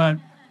 but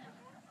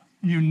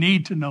you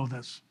need to know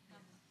this,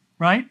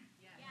 right?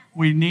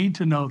 We need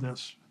to know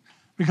this.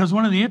 Because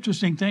one of the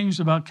interesting things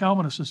about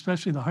Calvinists,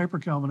 especially the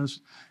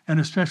hyper-Calvinists, and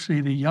especially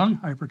the young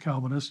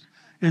hyper-Calvinists,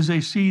 is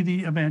they see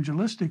the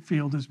evangelistic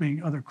field as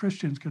being other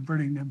Christians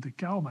converting them to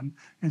Calvin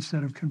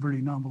instead of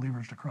converting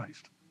non-believers to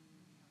Christ.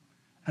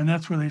 And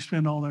that's where they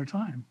spend all their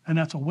time. And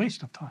that's a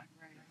waste of time.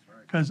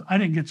 Because I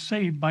didn't get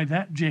saved by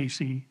that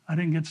JC. I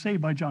didn't get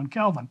saved by John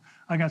Calvin.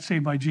 I got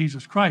saved by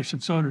Jesus Christ,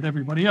 and so did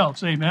everybody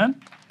else.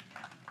 Amen?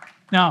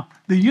 Now,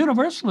 the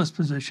universalist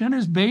position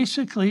is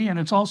basically, and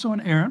it's also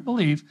an errant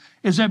belief,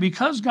 is that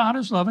because God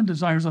is love and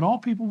desires that all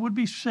people would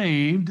be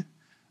saved,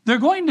 they're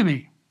going to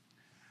be.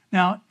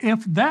 Now,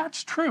 if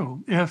that's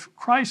true, if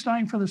Christ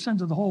dying for the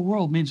sins of the whole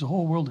world means the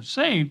whole world is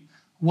saved,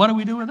 what do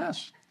we do with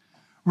this?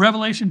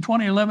 Revelation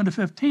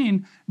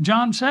 20:11-15,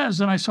 John says,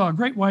 "And I saw a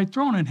great white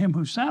throne and him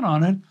who sat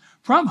on it,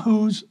 from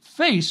whose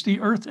face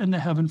the earth and the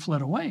heaven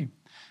fled away.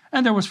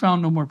 And there was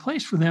found no more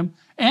place for them.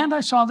 And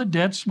I saw the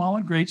dead, small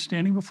and great,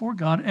 standing before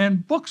God,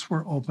 and books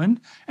were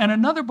opened. And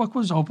another book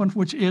was opened,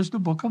 which is the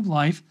book of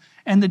life.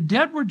 And the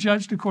dead were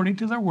judged according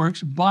to their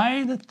works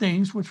by the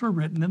things which were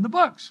written in the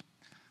books.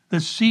 The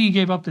sea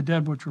gave up the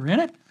dead which were in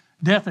it,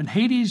 Death and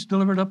Hades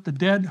delivered up the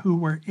dead who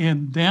were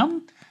in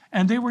them,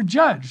 and they were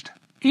judged,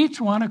 each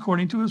one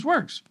according to his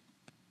works.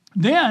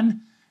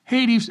 Then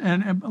Hades,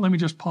 and let me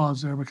just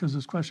pause there because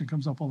this question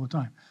comes up all the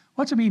time.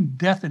 What's it mean,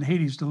 death and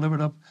Hades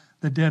delivered up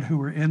the dead who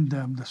were in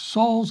them? The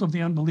souls of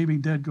the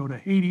unbelieving dead go to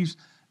Hades.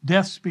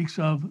 Death speaks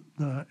of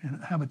the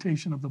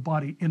habitation of the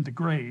body in the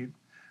grave.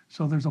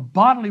 So there's a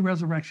bodily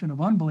resurrection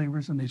of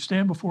unbelievers, and they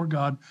stand before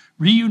God,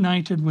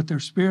 reunited with their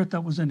spirit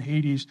that was in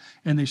Hades,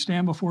 and they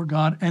stand before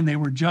God, and they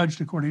were judged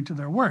according to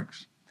their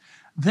works.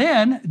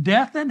 Then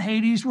death and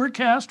Hades were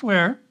cast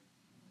where?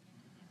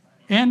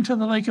 Into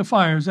the lake of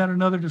fire. Is that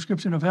another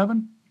description of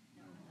heaven?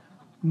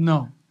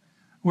 No.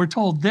 We're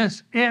told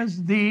this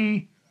is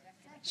the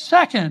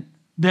second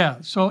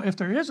death. So if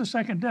there is a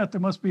second death,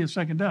 there must be a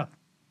second death.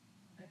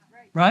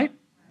 Right?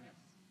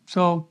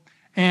 So,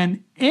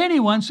 and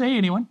anyone, say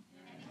anyone,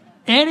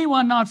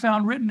 anyone not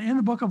found written in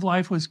the book of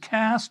life was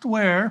cast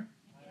where?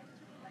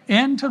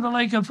 Into the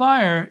lake of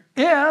fire.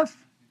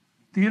 If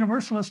the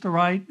universalists are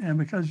right, and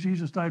because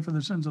Jesus died for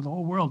the sins of the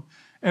whole world,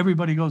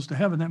 everybody goes to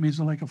heaven, that means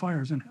the lake of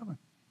fire is in heaven.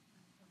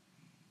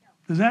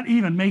 Does that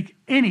even make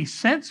any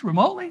sense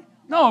remotely?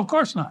 No, of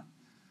course not.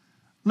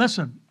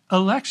 Listen,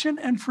 election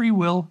and free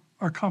will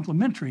are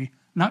complementary,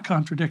 not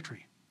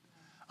contradictory.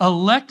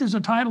 Elect is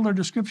a title or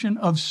description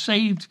of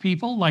saved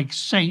people, like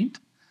saint,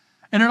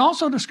 and it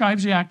also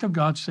describes the act of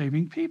God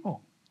saving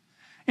people.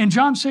 In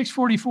John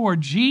 6:44,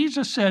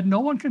 Jesus said, "No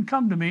one can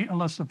come to me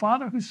unless the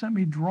Father who sent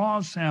me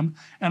draws him,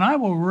 and I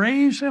will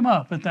raise him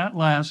up at that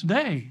last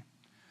day."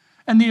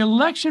 And the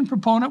election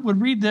proponent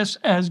would read this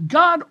as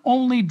God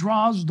only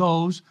draws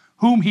those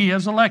whom he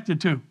has elected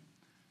to.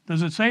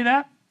 Does it say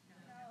that?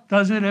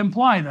 Does it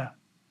imply that?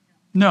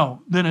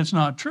 No, then it's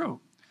not true.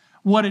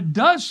 What it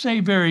does say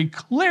very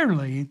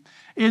clearly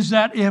is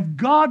that if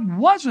God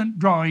wasn't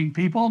drawing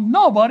people,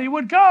 nobody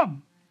would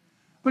come.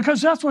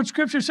 Because that's what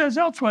Scripture says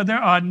elsewhere. There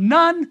are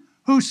none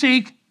who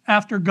seek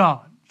after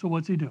God. So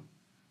what's he do?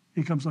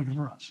 He comes looking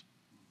for us.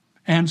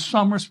 And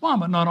some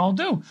respond, but not all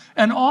do.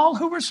 And all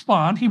who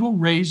respond, he will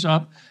raise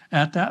up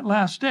at that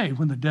last day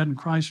when the dead in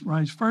Christ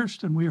rise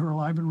first and we who are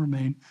alive and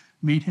remain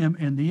meet him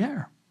in the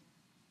air.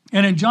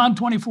 And in John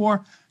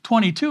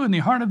 24:22, in the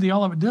heart of the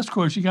Olivet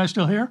Discourse, you guys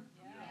still here?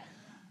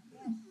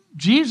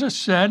 Jesus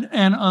said,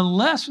 and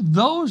unless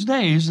those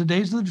days, the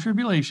days of the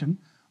tribulation,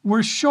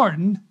 were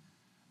shortened,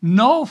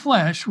 no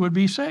flesh would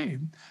be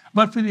saved.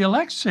 But for the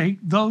elect's sake,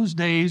 those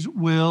days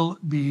will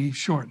be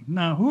shortened.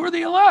 Now, who are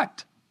the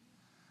elect?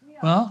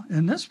 Well,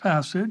 in this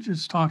passage,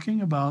 it's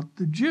talking about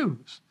the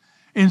Jews.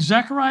 In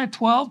Zechariah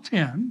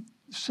 12:10,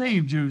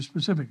 saved Jews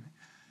specifically,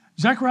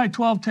 Zechariah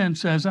 12:10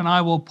 says, "And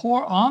I will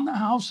pour on the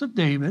house of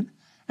David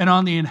and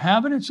on the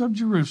inhabitants of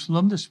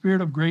Jerusalem the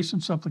spirit of grace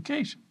and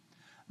supplication.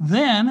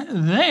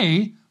 Then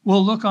they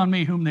will look on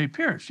me whom they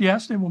pierced.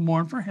 Yes, they will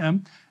mourn for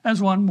him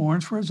as one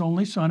mourns for his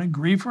only son, and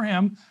grieve for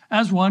him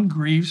as one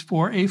grieves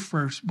for a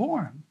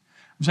firstborn."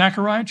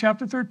 Zechariah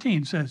chapter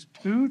 13 says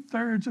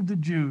 2/3 of the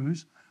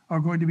Jews are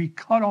going to be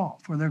cut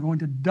off, or they're going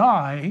to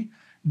die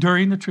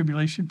during the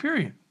tribulation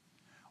period.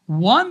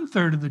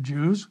 1/3 of the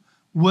Jews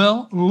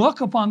will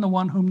look upon the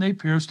one whom they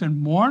pierced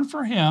and mourn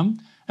for him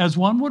as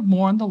one would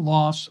mourn the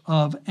loss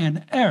of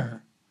an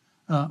heir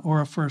or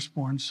a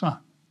firstborn son.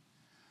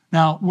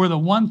 Now, were the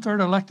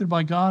 1/3 elected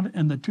by God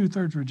and the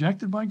 2/3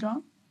 rejected by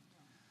God?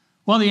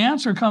 Well, the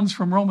answer comes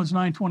from Romans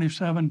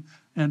 9:27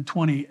 and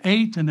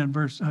 28, and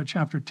then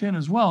chapter 10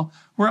 as well,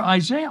 where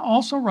Isaiah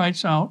also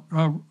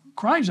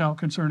cries out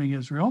concerning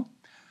Israel,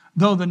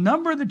 "Though the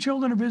number of the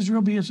children of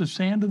Israel be as the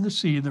sand of the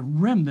sea, the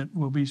remnant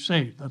will be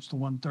saved." That's the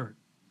 1/3.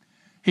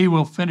 "He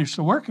will finish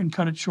the work and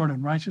cut it short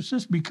in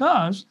righteousness,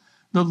 because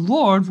the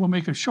Lord will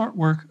make a short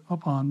work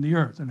upon the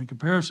earth." And in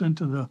comparison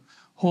to the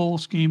whole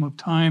scheme of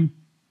time,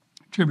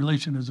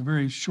 tribulation is a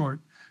very short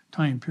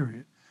time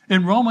period.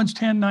 In Romans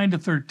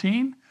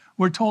 10:9-13,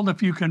 we're told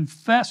if you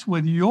confess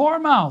with your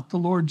mouth the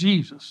Lord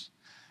Jesus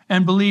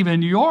and believe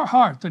in your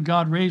heart that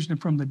God raised him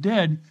from the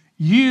dead,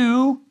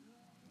 you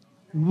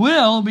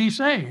will be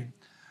saved.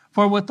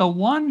 For with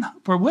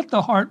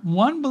the heart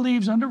one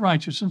believes unto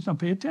righteousness. Now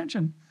pay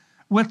attention.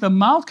 With the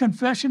mouth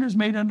confession is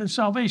made unto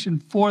salvation.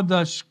 For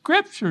the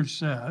Scripture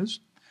says,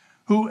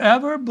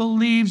 "Whoever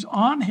believes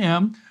on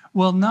him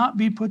will not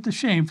be put to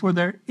shame, for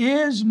there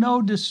is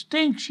no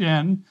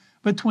distinction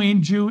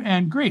between Jew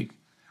and Greek.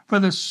 For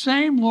the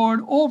same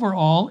Lord over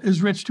all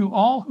is rich to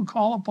all who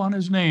call upon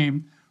his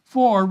name.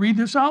 For," read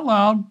this out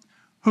loud,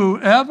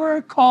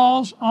 "whoever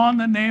calls on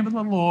the name of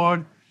the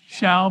Lord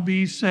shall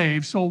be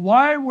saved." So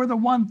why were the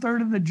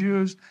 1/3 of the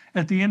Jews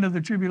at the end of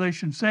the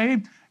tribulation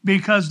saved?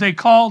 Because they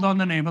called on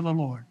the name of the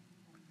Lord.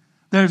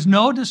 There's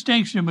no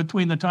distinction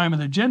between the time of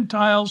the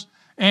Gentiles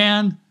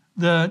and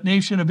the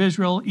nation of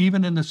Israel,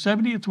 even in the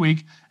 70th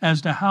week,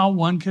 as to how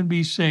one can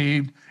be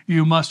saved.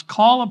 You must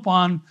call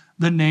upon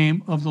the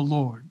name of the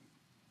Lord.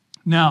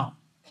 Now,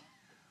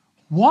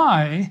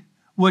 why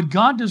would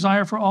God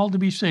desire for all to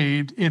be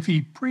saved if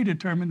he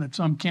predetermined that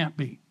some can't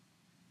be?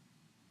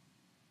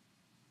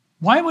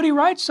 Why would he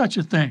write such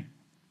a thing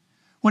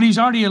when he's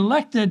already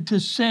elected to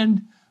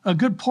send a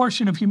good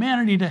portion of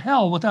humanity to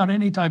hell without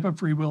any type of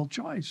free will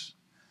choice.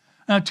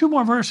 Now, 2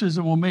 more verses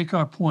that will make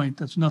our point.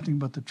 That's nothing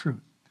but the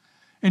truth.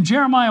 In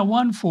Jeremiah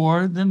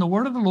 1:4, then the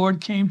word of the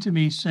Lord came to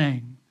me,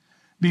 saying,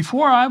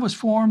 before I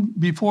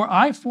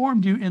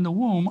formed you in the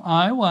womb,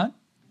 I what?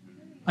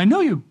 I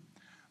knew you.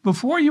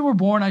 Before you were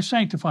born, I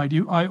sanctified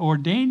you. I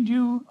ordained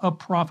you a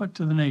prophet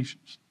to the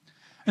nations.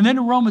 And then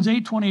in Romans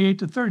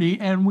 8:28-30,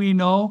 and we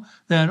know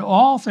that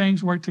all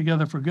things work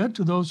together for good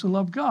to those who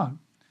love God,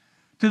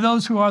 to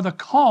those who are the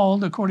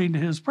called according to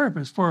his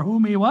purpose, for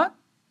whom he what?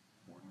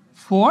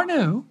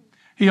 Foreknew.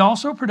 He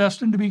also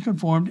predestined to be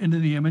conformed into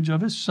the image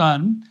of his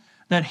Son,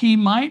 that he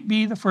might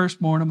be the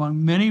firstborn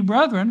among many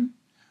brethren.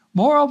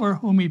 Moreover,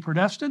 whom he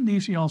predestined,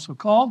 these he also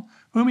called.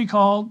 Whom he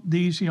called,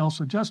 these he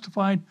also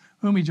justified.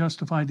 Whom he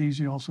justified, these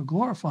he also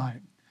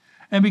glorified.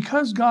 And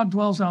because God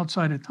dwells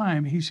outside of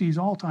time, he sees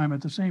all time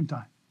at the same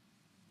time.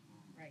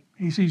 Right.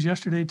 He sees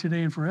yesterday,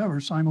 today, and forever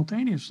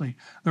simultaneously.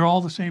 They're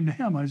all the same to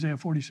him. Isaiah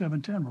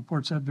 47:10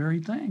 reports that very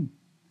thing.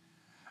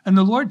 And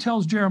the Lord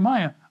tells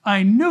Jeremiah,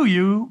 I knew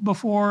you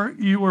before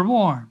you were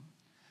born.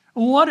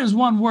 What is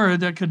one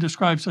word that could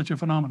describe such a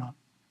phenomenon?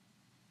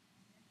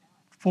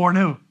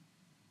 Foreknew.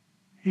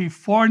 He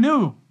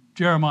foreknew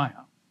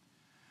Jeremiah.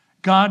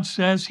 God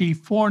says he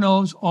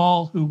foreknows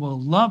all who will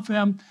love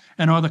him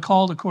and are the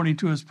called according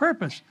to his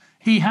purpose.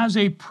 He has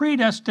a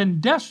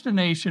predestined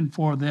destination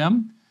for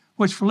them,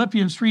 which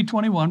Philippians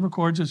 3:21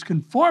 records as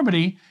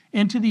conformity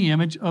into the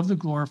image of the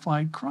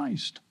glorified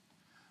Christ.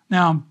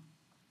 Now,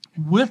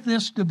 with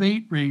this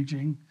debate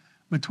raging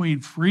between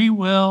free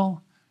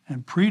will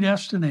and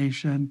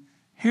predestination,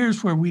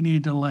 here's where we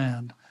need to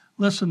land.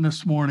 Listen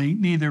this morning,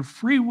 neither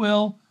free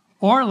will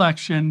or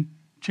election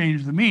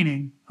change the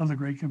meaning of the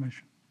Great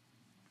Commission.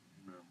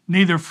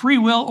 Neither free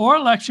will or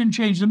election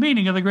change the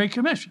meaning of the Great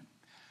Commission.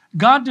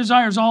 God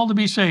desires all to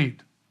be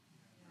saved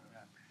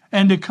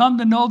and to come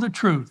to know the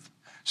truth.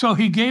 So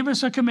he gave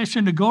us a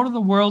commission to go to the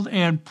world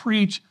and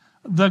preach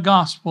the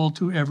gospel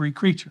to every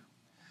creature.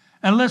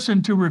 And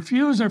listen, to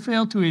refuse or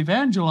fail to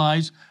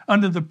evangelize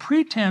under the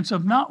pretense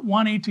of not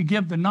wanting to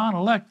give the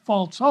non-elect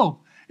false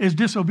hope is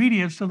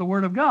disobedience to the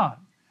Word of God.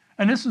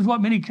 And this is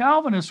what many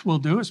Calvinists will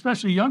do,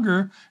 especially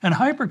younger and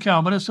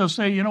hyper-Calvinists. They'll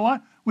say, you know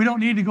what, we don't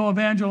need to go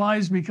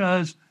evangelize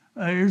because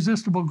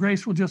irresistible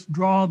grace will just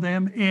draw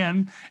them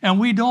in. And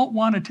we don't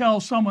want to tell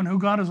someone who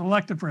God has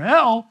elected for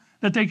hell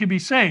that they can be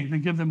saved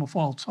and give them a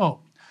false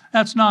hope.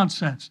 That's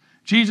nonsense.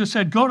 Jesus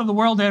said, go to the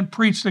world and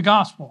preach the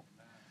gospel.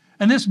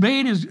 And this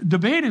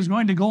debate is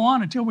going to go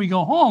on until we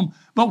go home.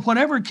 But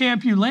whatever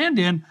camp you land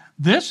in,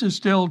 this is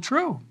still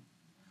true.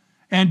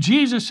 And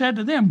Jesus said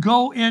to them,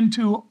 go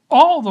into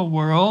all the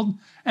world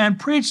and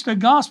preach the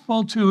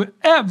gospel to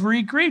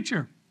every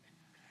creature.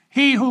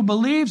 He who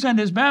believes and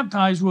is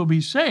baptized will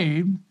be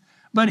saved,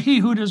 but he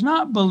who does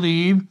not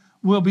believe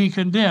will be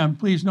condemned.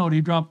 Please note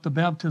he dropped the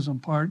baptism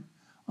part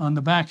on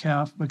the back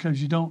half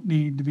because you don't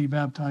need to be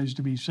baptized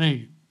to be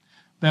saved.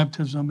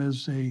 Baptism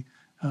is a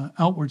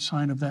outward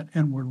sign of that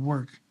inward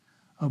work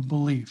of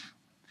belief.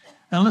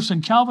 And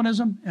listen,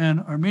 Calvinism and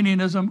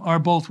Arminianism are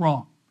both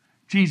wrong.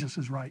 Jesus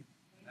is right.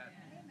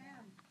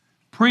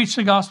 Preach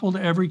the gospel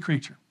to every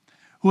creature.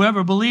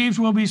 Whoever believes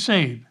will be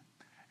saved.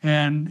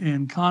 And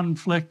in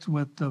conflict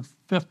with the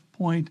fifth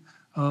point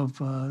of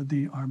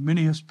the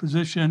Arminius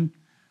position,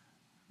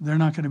 they're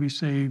not going to be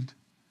saved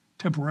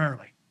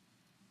temporarily.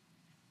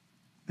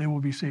 They will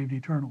be saved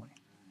eternally.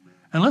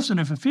 And listen,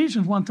 if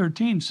Ephesians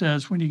 1:13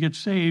 says when you get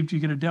saved, you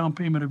get a down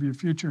payment of your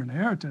future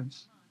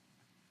inheritance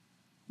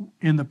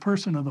in the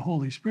person of the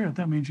Holy Spirit,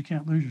 that means you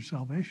can't lose your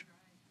salvation.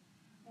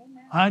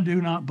 I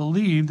do not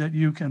believe that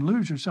you can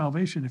lose your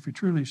salvation if you're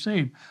truly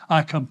saved.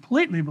 I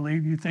completely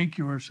believe you think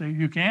you are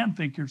saved. You can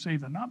think you're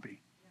saved and not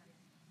be.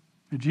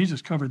 And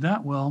Jesus covered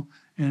that well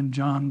in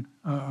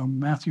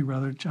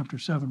Matthew chapter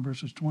 7,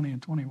 verses 20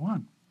 and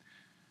 21.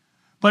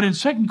 But in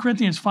 2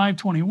 Corinthians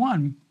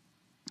 5:21,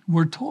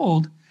 we're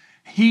told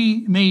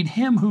he made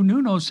him who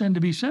knew no sin to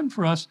be sin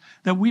for us,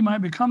 that we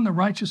might become the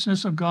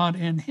righteousness of God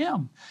in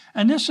him.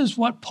 And this is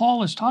what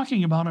Paul is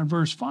talking about in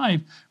verse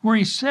 5, where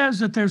he says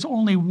that there's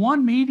only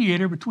one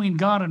mediator between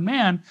God and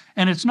man,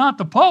 and it's not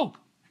the Pope.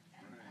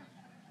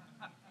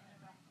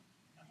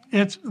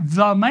 It's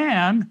the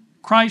man,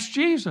 Christ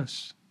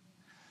Jesus.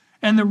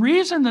 And the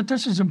reason that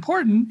this is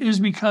important is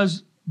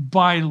because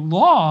by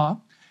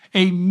law,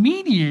 a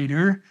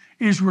mediator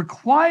is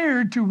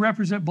required to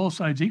represent both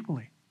sides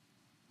equally.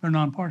 They're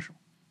non-partial.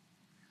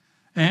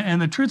 And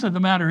the truth of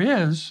the matter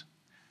is,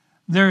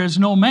 there is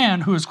no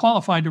man who is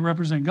qualified to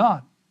represent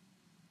God.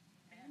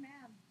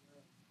 Amen.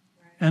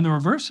 And the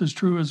reverse is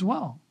true as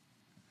well.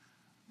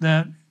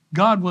 That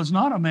God was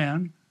not a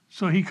man,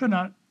 so he could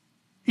not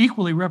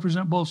equally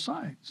represent both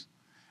sides.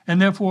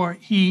 And therefore,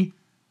 he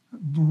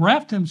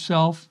wrapped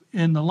himself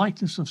in the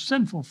likeness of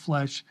sinful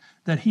flesh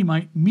that he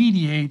might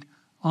mediate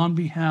on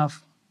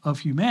behalf of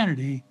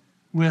humanity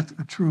with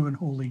a true and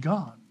holy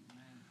God.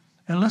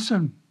 And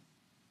listen,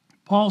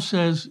 Paul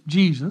says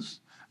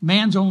Jesus,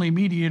 man's only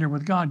mediator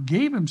with God,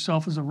 gave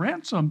himself as a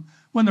ransom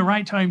when the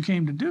right time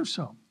came to do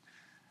so.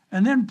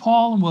 And then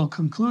Paul, and we'll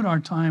conclude our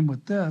time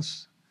with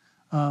this.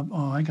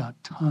 I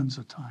got tons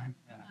of time.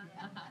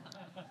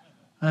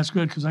 That's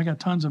good because I got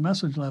tons of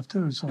message left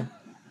too. So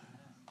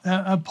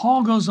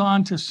Paul goes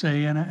on to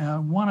say, and I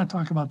want to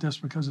talk about this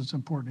because it's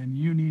important and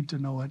you need to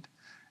know it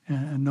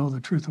and know the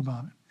truth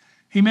about it.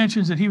 He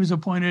mentions that he was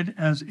appointed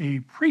as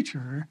a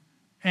preacher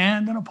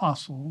and an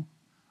apostle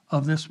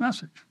of this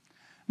message.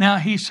 Now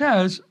he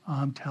says,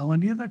 I'm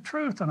telling you the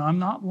truth and I'm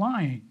not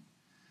lying.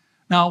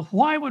 Now,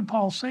 why would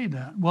Paul say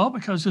that? Well,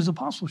 because his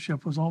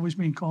apostleship was always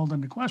being called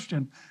into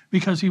question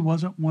because he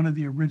wasn't one of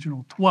the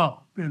original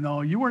 12. You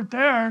know, you weren't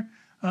there.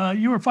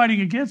 You were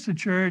fighting against the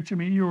church. I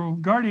mean, you were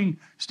guarding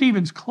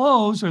Stephen's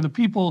clothes, or the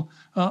people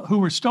who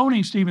were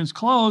stoning Stephen's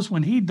clothes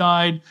when he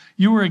died.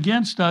 You were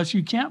against us.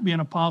 You can't be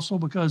an apostle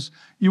because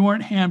you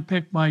weren't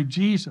handpicked by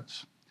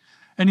Jesus.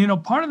 And, you know,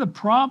 part of the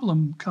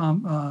problem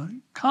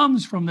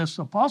comes from this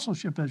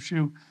apostleship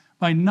issue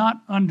by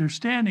not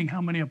understanding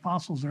how many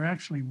apostles there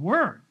actually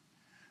were.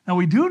 Now,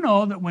 we do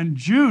know that when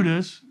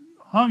Judas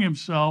hung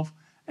himself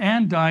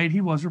and died, he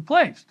was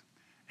replaced.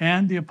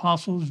 And the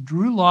apostles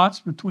drew lots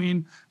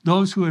between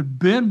those who had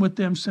been with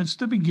them since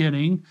the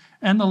beginning,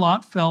 and the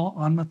lot fell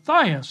on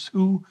Matthias,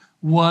 who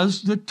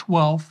was the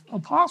 12th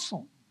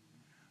apostle.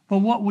 But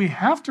what we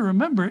have to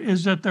remember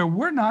is that there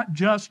were not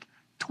just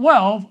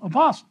 12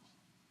 apostles.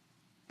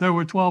 There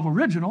were 12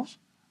 originals,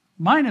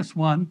 minus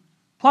 1,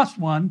 plus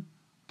 1,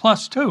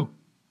 plus 2.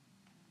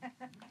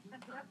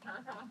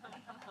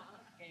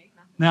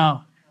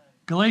 Now,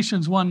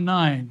 Galatians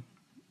 1:9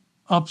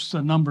 ups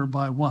the number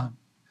by 1.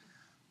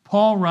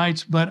 Paul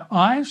writes, but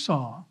I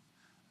saw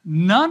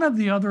none of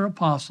the other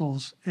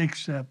apostles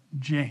except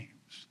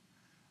James.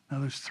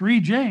 Now, there's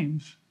 3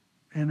 James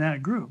in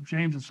that group.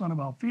 James, the son of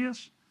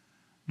Alphaeus,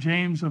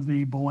 James of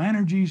the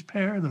Boanerges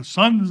pair, the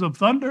sons of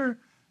thunder,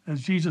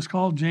 as Jesus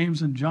called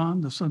James and John,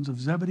 the sons of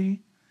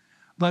Zebedee.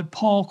 But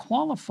Paul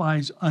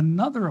qualifies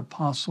another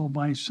apostle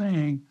by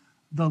saying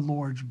the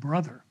Lord's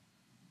brother.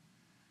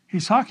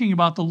 He's talking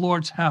about the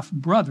Lord's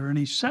half-brother, and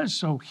he says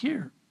so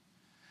here.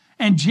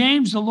 And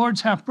James, the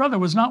Lord's half-brother,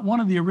 was not one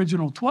of the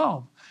original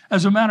 12.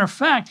 As a matter of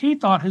fact, he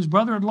thought his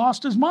brother had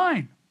lost his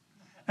mind.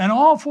 And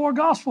all 4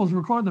 Gospels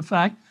record the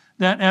fact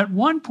that at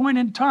one point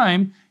in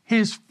time,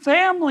 his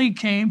family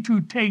came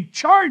to take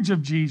charge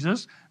of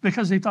Jesus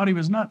because they thought he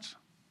was nuts,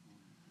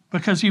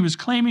 because he was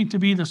claiming to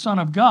be the Son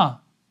of God.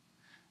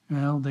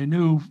 Well, they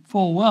knew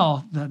full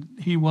well that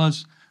he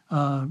was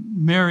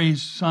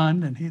Mary's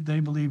son, and they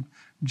believed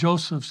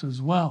Joseph's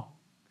as well.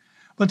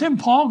 But then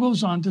Paul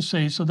goes on to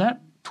say, so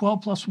that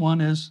 12 plus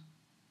 1 is...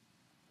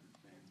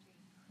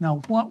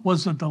 Now, what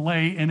was the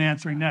delay in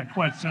answering that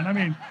question? I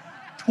mean,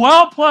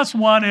 12 plus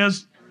 1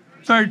 is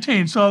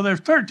 13. So there's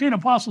 13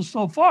 apostles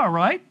so far,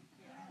 right?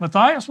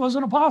 Matthias was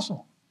an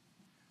apostle.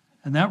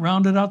 And that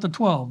rounded out the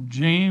 12.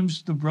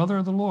 James, the brother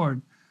of the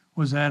Lord,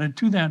 was added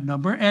to that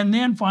number. And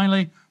then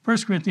finally, 1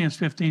 Corinthians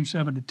 15,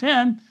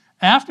 7-10.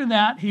 After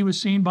that, he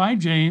was seen by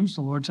James,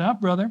 the Lord's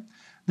half-brother,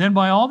 then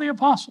by all the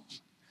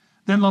apostles.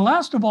 Then the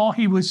last of all,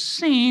 he was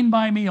seen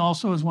by me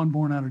also as one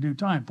born out of due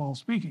time, Paul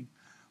speaking.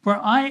 For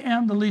I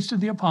am the least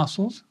of the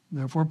apostles,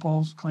 therefore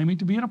Paul's claiming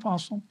to be an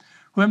apostle,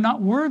 who am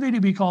not worthy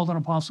to be called an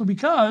apostle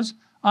because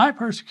I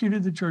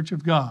persecuted the church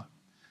of God.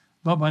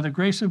 But by the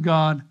grace of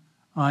God,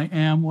 I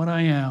am what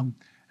I am.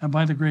 And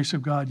by the grace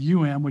of God,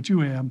 you am what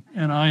you am,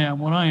 and I am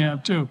what I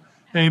am too.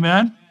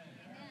 Amen?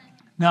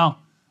 Now,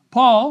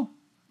 Paul,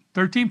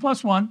 13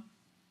 plus 1,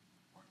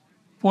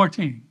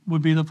 14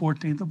 would be the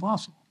 14th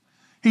apostle.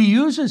 He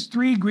uses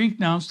 3 Greek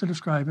nouns to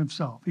describe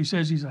himself. He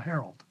says he's a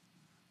herald,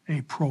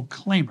 a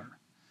proclaimer.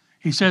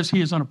 He says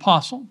he is an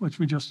apostle, which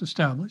we just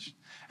established.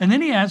 And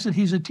then he adds that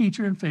he's a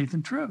teacher in faith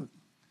and truth.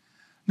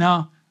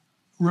 Now,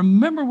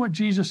 remember what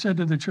Jesus said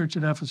to the church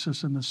at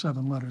Ephesus in the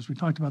 7 letters. We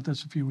talked about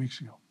this a few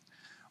weeks ago.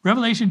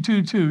 Revelation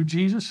 2:2,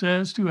 Jesus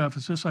says to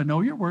Ephesus, I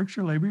know your works,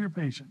 your labor, your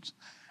patience,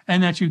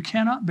 and that you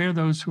cannot bear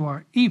those who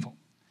are evil.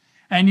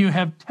 And you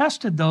have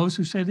tested those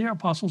who say they are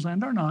apostles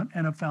and are not,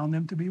 and have found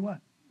them to be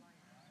what?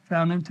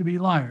 Found them to be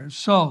liars.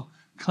 So,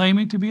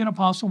 claiming to be an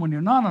apostle when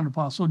you're not an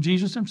apostle,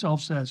 Jesus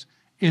himself says,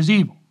 is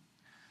evil.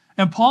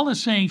 And Paul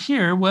is saying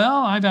here, well,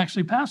 I've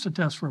actually passed the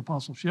test for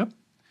apostleship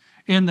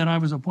in that I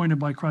was appointed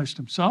by Christ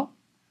himself.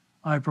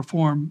 I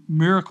perform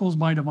miracles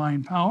by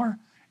divine power,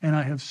 and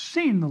I have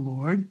seen the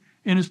Lord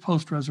in his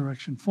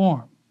post-resurrection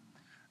form.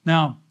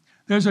 Now,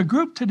 there's a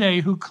group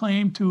today who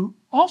claim to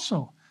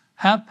also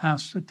have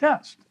passed the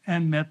test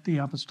and met the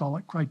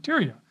apostolic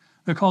criteria.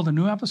 They're called the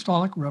New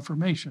Apostolic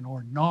Reformation,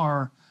 or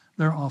NAR,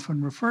 they're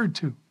often referred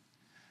to.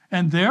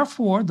 And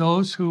therefore,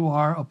 those who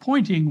are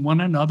appointing one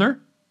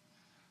another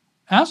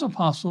as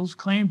apostles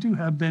claim to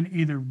have been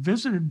either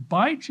visited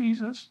by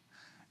Jesus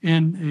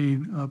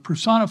in a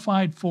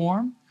personified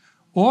form,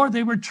 or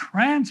they were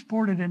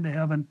transported into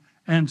heaven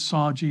and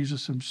saw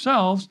Jesus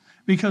themselves,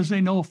 because they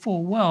know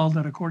full well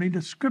that according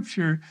to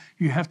Scripture,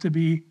 you have to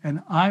be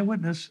an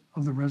eyewitness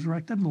of the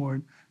resurrected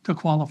Lord to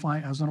qualify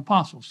as an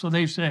apostle. So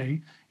they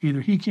say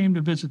either he came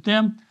to visit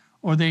them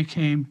or they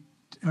came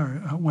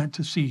or went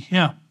to see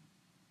him.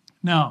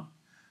 Now,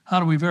 how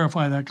do we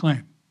verify that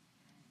claim?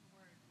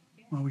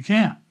 Well, we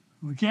can't.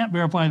 We can't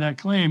verify that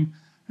claim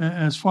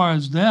as far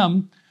as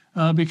them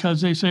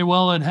because they say,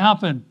 well, it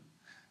happened.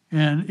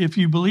 And if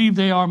you believe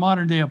they are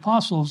modern day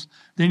apostles,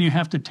 then you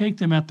have to take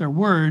them at their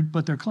word,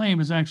 but their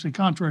claim is actually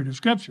contrary to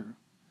Scripture.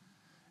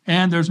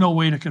 And there's no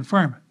way to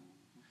confirm it.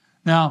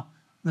 Now,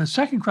 the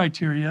second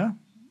criteria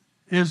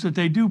is that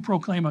they do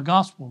proclaim a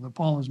gospel that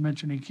Paul is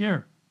mentioning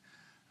here.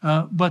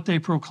 But they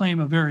proclaim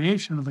a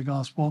variation of the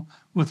gospel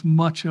with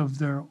much of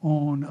their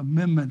own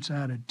amendments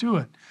added to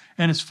it.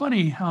 And it's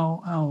funny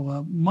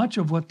how much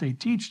of what they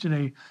teach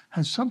today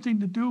has something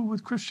to do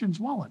with Christians'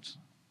 wallets.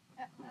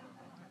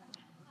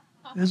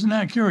 Isn't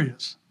that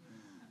curious?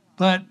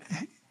 But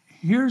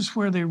here's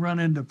where they run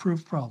into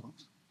proof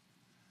problems.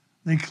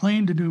 They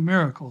claim to do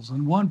miracles.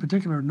 And one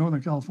particular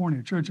Northern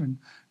California church in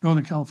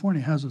Northern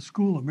California has a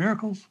school of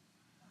miracles.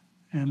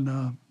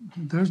 And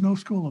there's no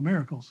school of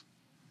miracles.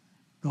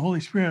 The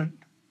Holy Spirit,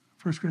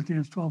 1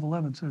 Corinthians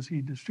 12:11 says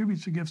he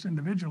distributes the gifts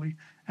individually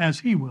as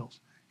he wills.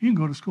 You can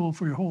go to school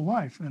for your whole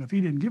life, and if he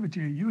didn't give it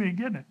to you, you ain't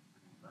getting it.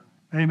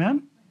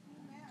 Amen?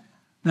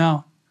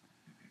 Now,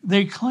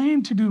 they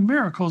claim to do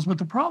miracles, but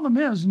the problem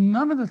is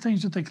none of the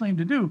things that they claim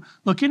to do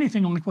look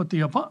anything like what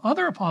the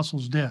other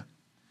apostles did.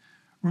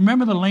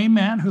 Remember the lame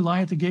man who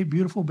lay at the gate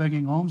beautiful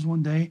begging alms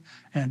one day,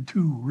 and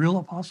two real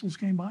apostles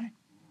came by?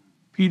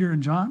 Peter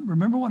and John.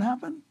 Remember what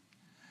happened?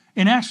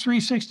 In Acts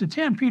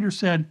 3:6-10, Peter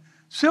said,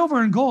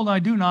 silver and gold I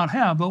do not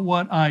have, but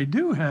what I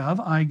do have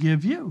I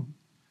give you.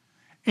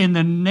 In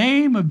the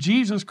name of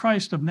Jesus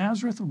Christ of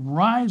Nazareth,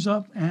 rise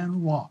up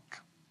and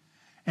walk.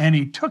 And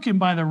he took him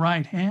by the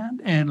right hand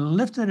and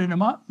lifted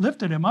him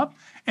up,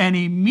 and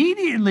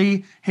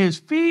immediately his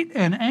feet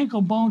and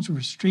ankle bones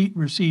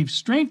received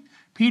strength.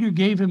 Peter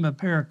gave him a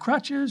pair of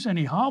crutches, and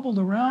he hobbled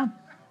around.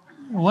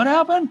 What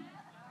happened?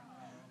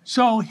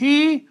 So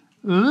he,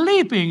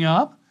 leaping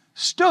up,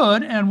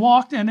 stood and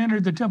walked and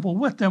entered the temple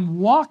with them,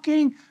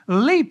 walking,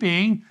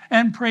 leaping,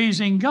 and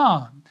praising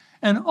God.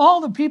 And all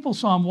the people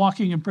saw him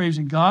walking and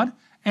praising God,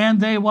 and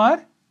they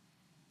what?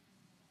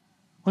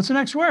 What's the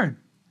next word?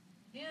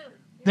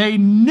 They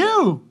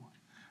knew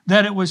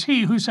that it was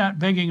he who sat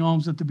begging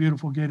alms at the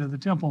beautiful gate of the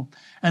temple,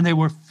 and they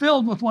were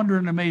filled with wonder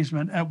and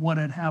amazement at what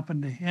had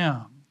happened to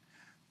him.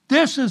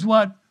 This is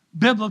what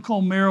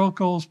biblical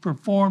miracles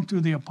performed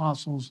through the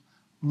apostles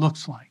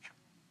looks like.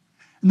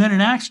 And then in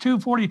Acts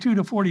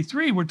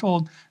 2:42-43, we're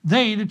told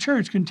they, the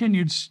church,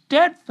 continued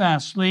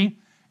steadfastly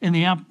in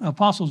the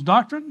apostles'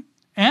 doctrine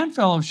and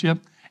fellowship,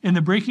 in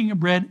the breaking of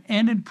bread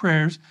and in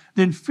prayers.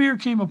 Then fear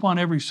came upon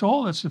every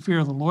soul, that's the fear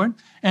of the Lord,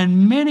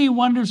 and many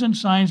wonders and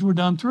signs were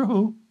done through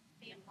who?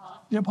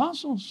 The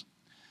apostles.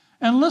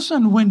 And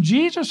listen, when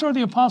Jesus or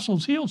the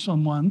apostles healed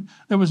someone,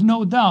 there was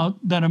no doubt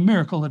that a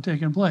miracle had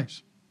taken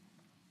place.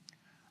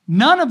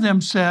 None of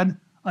them said,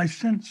 I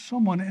sense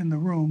someone in the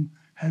room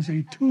has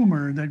a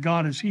tumor that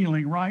God is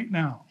healing right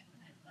now.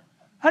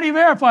 How do you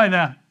verify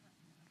that?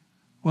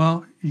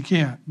 Well, you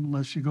can't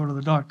unless you go to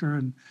the doctor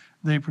and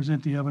they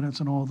present the evidence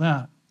and all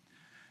that.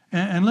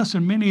 And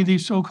listen, many of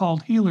these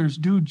so-called healers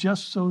do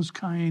just those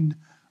kind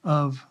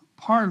of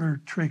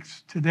parlor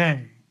tricks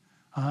today.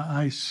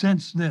 I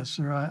sense this,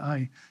 or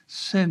I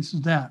sense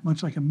that,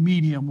 much like a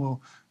medium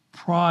will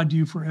prod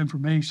you for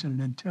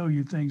information and tell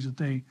you things that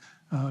they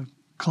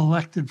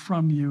collected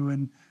from you,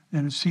 and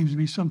it seems to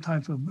be some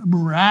type of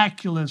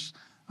miraculous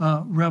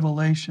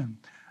revelation.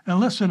 And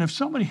listen, if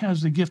somebody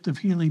has the gift of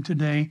healing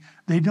today,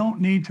 they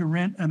don't need to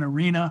rent an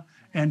arena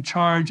and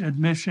charge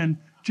admission.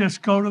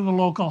 Just go to the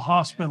local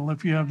hospital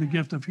if you have the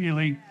gift of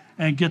healing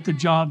and get the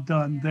job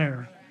done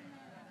there.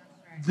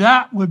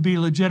 That would be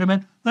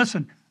legitimate.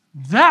 Listen,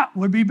 that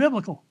would be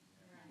biblical.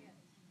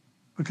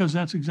 Because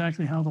that's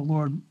exactly how the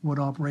Lord would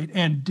operate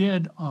and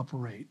did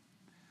operate.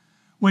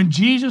 When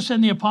Jesus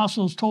and the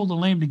apostles told the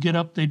lame to get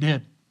up, they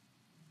did.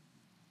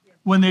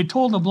 When they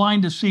told the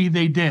blind to see,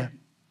 they did.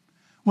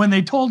 When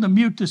they told the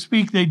mute to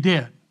speak, they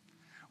did.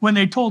 When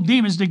they told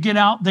demons to get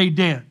out, they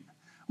did.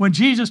 When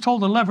Jesus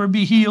told the leper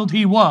be healed,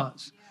 he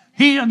was.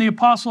 He and the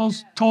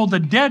apostles told the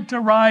dead to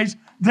rise,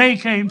 they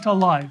came to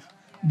life.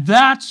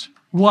 That's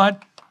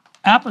what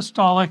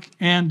apostolic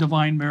and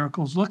divine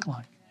miracles look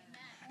like.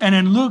 And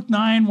in Luke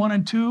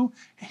 9:1-2,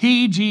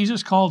 he,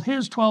 Jesus, called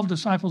his 12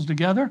 disciples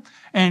together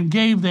and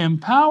gave them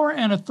power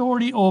and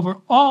authority over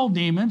all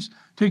demons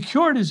to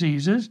cure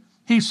diseases.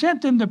 He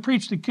sent them to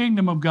preach the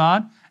kingdom of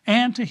God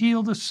and to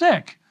heal the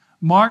sick.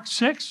 Mark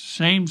 6,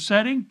 same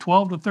setting,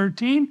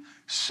 12-13.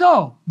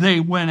 So they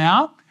went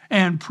out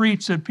and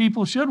preached that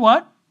people should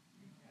what?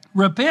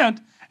 Repent.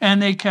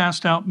 And they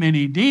cast out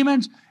many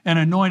demons and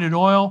anointed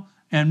oil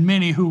and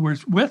many who were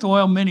with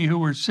oil, many who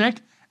were sick,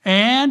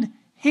 and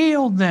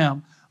healed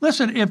them.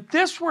 Listen, if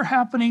this were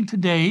happening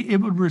today, it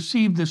would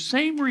receive the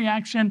same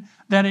reaction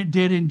that it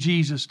did in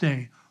Jesus'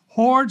 day.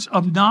 Hordes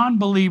of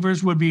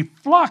non-believers would be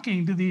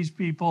flocking to these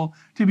people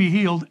to be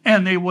healed,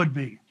 and they would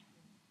be.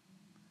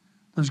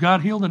 Does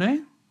God heal today?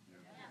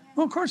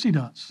 Well, of course he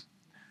does.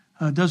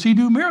 Does he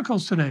do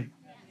miracles today?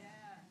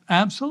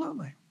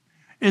 Absolutely.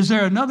 Is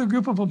there another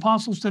group of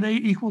apostles today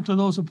equal to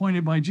those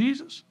appointed by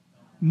Jesus?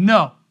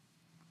 No.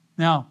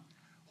 Now,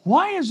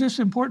 Why is this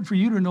important for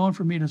you to know and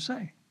for me to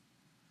say?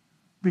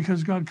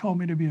 Because God called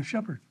me to be a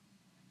shepherd.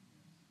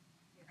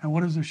 And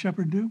what does the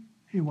shepherd do?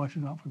 He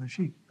watches out for the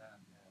sheep.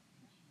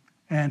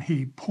 And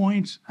he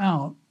points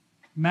out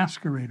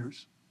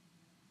masqueraders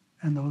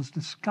and those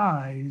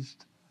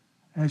disguised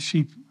as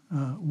sheep,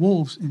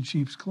 wolves in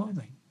sheep's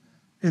clothing.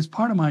 It's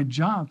part of my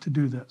job to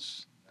do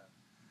this.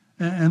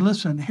 And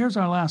listen, here's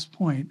our last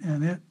point,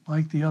 and it,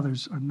 like the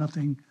others, are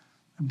nothing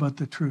but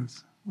the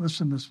truth.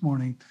 Listen this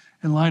morning,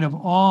 in light of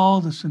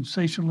all the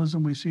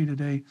sensationalism we see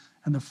today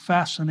and the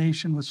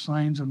fascination with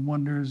signs and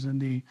wonders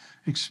and the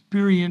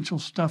experiential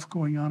stuff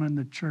going on in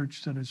the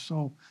church that is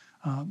so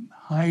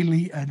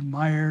highly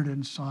admired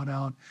and sought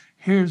out,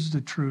 here's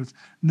the truth.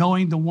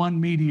 Knowing the one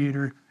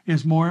mediator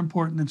is more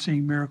important than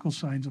seeing miracles,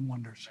 signs, and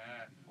wonders.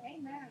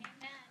 Amen.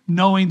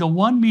 Knowing the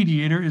one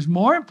mediator is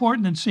more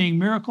important than seeing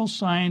miracles,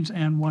 signs,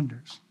 and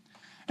wonders.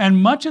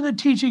 And much of the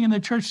teaching in the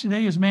church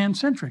today is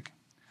man-centric.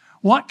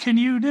 What can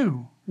you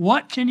do?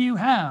 What can you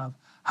have?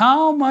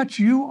 How much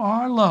you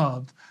are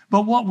loved.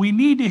 But what we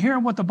need to hear,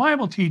 what the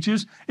Bible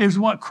teaches, is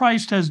what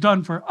Christ has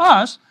done for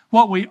us,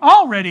 what we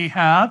already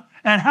have,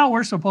 and how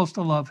we're supposed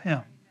to love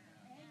him.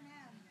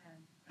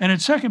 And in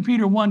 2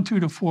 Peter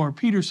 1:2-4,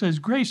 Peter says,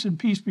 grace and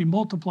peace be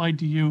multiplied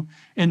to you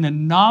in the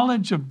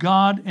knowledge of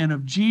God and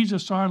of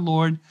Jesus our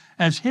Lord,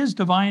 as his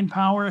divine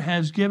power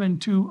has given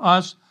to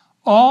us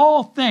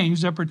all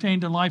things that pertain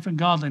to life and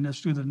godliness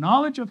through the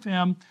knowledge of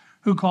him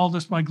who called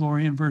us by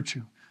glory and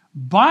virtue,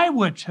 by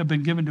which have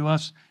been given to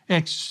us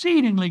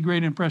exceedingly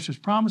great and precious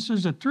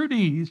promises, that through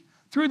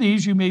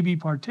these you may be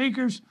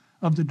partakers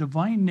of the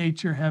divine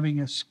nature, having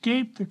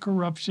escaped the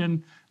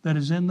corruption that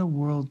is in the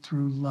world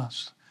through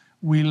lust.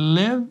 We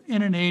live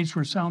in an age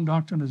where sound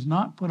doctrine is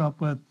not put up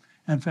with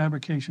and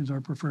fabrications are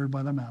preferred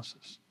by the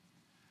masses.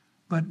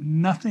 But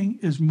nothing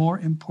is more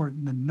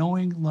important than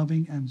knowing,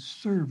 loving, and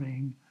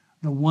serving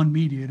the one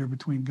mediator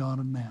between God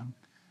and man.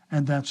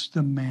 And that's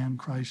the man,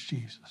 Christ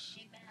Jesus.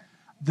 Amen.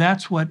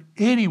 That's what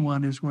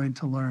anyone is going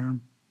to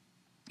learn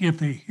if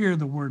they hear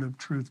the word of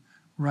truth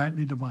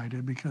rightly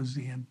divided, because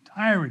the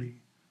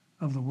entirety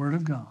of the word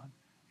of God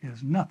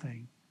is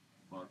nothing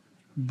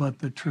but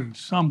the truth.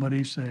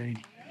 Somebody say,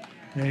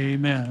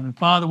 amen. And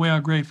Father, we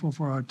are grateful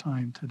for our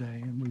time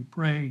today, and we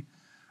pray,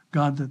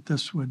 God, that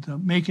this would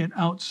make it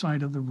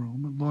outside of the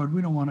room. And Lord,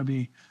 we don't want to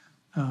be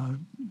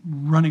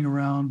running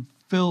around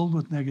filled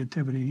with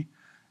negativity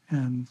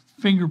and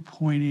finger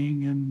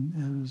pointing,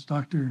 and as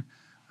Dr.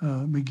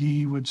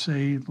 McGee would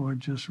say,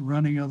 Lord, just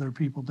running other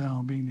people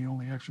down being the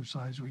only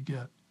exercise we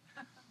get.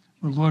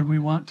 But Lord, we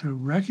want to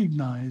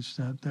recognize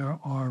that there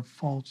are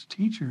false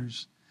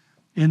teachers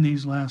in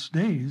these last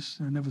days,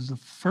 and it was the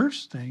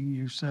first thing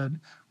you said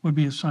would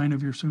be a sign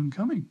of your soon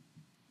coming.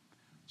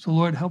 So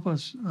Lord, help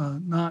us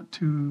not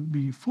to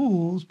be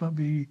fools, but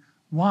be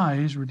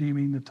wise,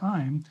 redeeming the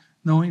time,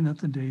 knowing that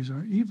the days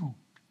are evil.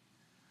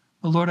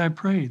 But Lord, I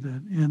pray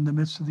that in the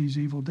midst of these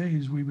evil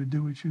days, we would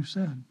do what you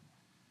said,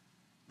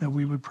 that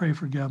we would pray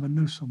for Gavin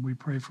Newsom. We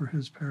pray for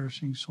his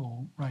perishing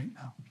soul right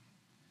now.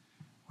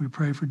 We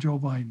pray for Joe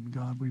Biden,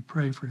 God. We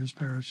pray for his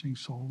perishing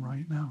soul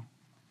right now.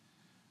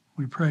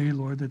 We pray,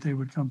 Lord, that they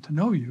would come to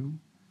know you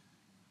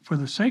for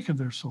the sake of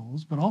their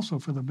souls, but also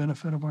for the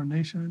benefit of our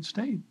nation and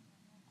state,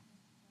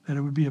 that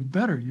it would be a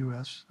better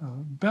U.S.,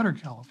 better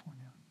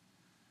California,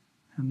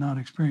 and not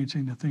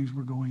experiencing the things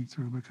we're going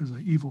through because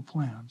of evil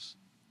plans.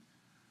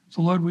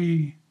 So, Lord,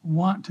 we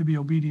want to be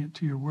obedient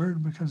to your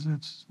word because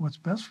it's what's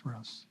best for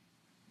us.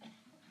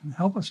 And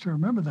help us to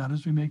remember that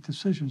as we make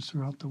decisions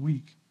throughout the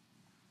week.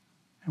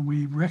 And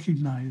we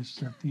recognize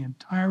that the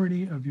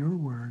entirety of your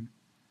word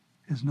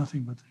is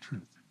nothing but the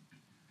truth.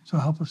 So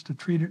help us to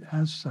treat it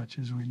as such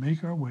as we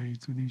make our way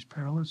through these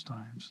perilous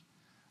times.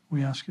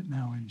 We ask it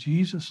now in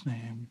Jesus'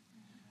 name.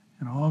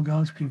 And all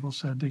God's people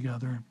said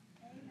together,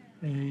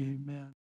 amen. Amen.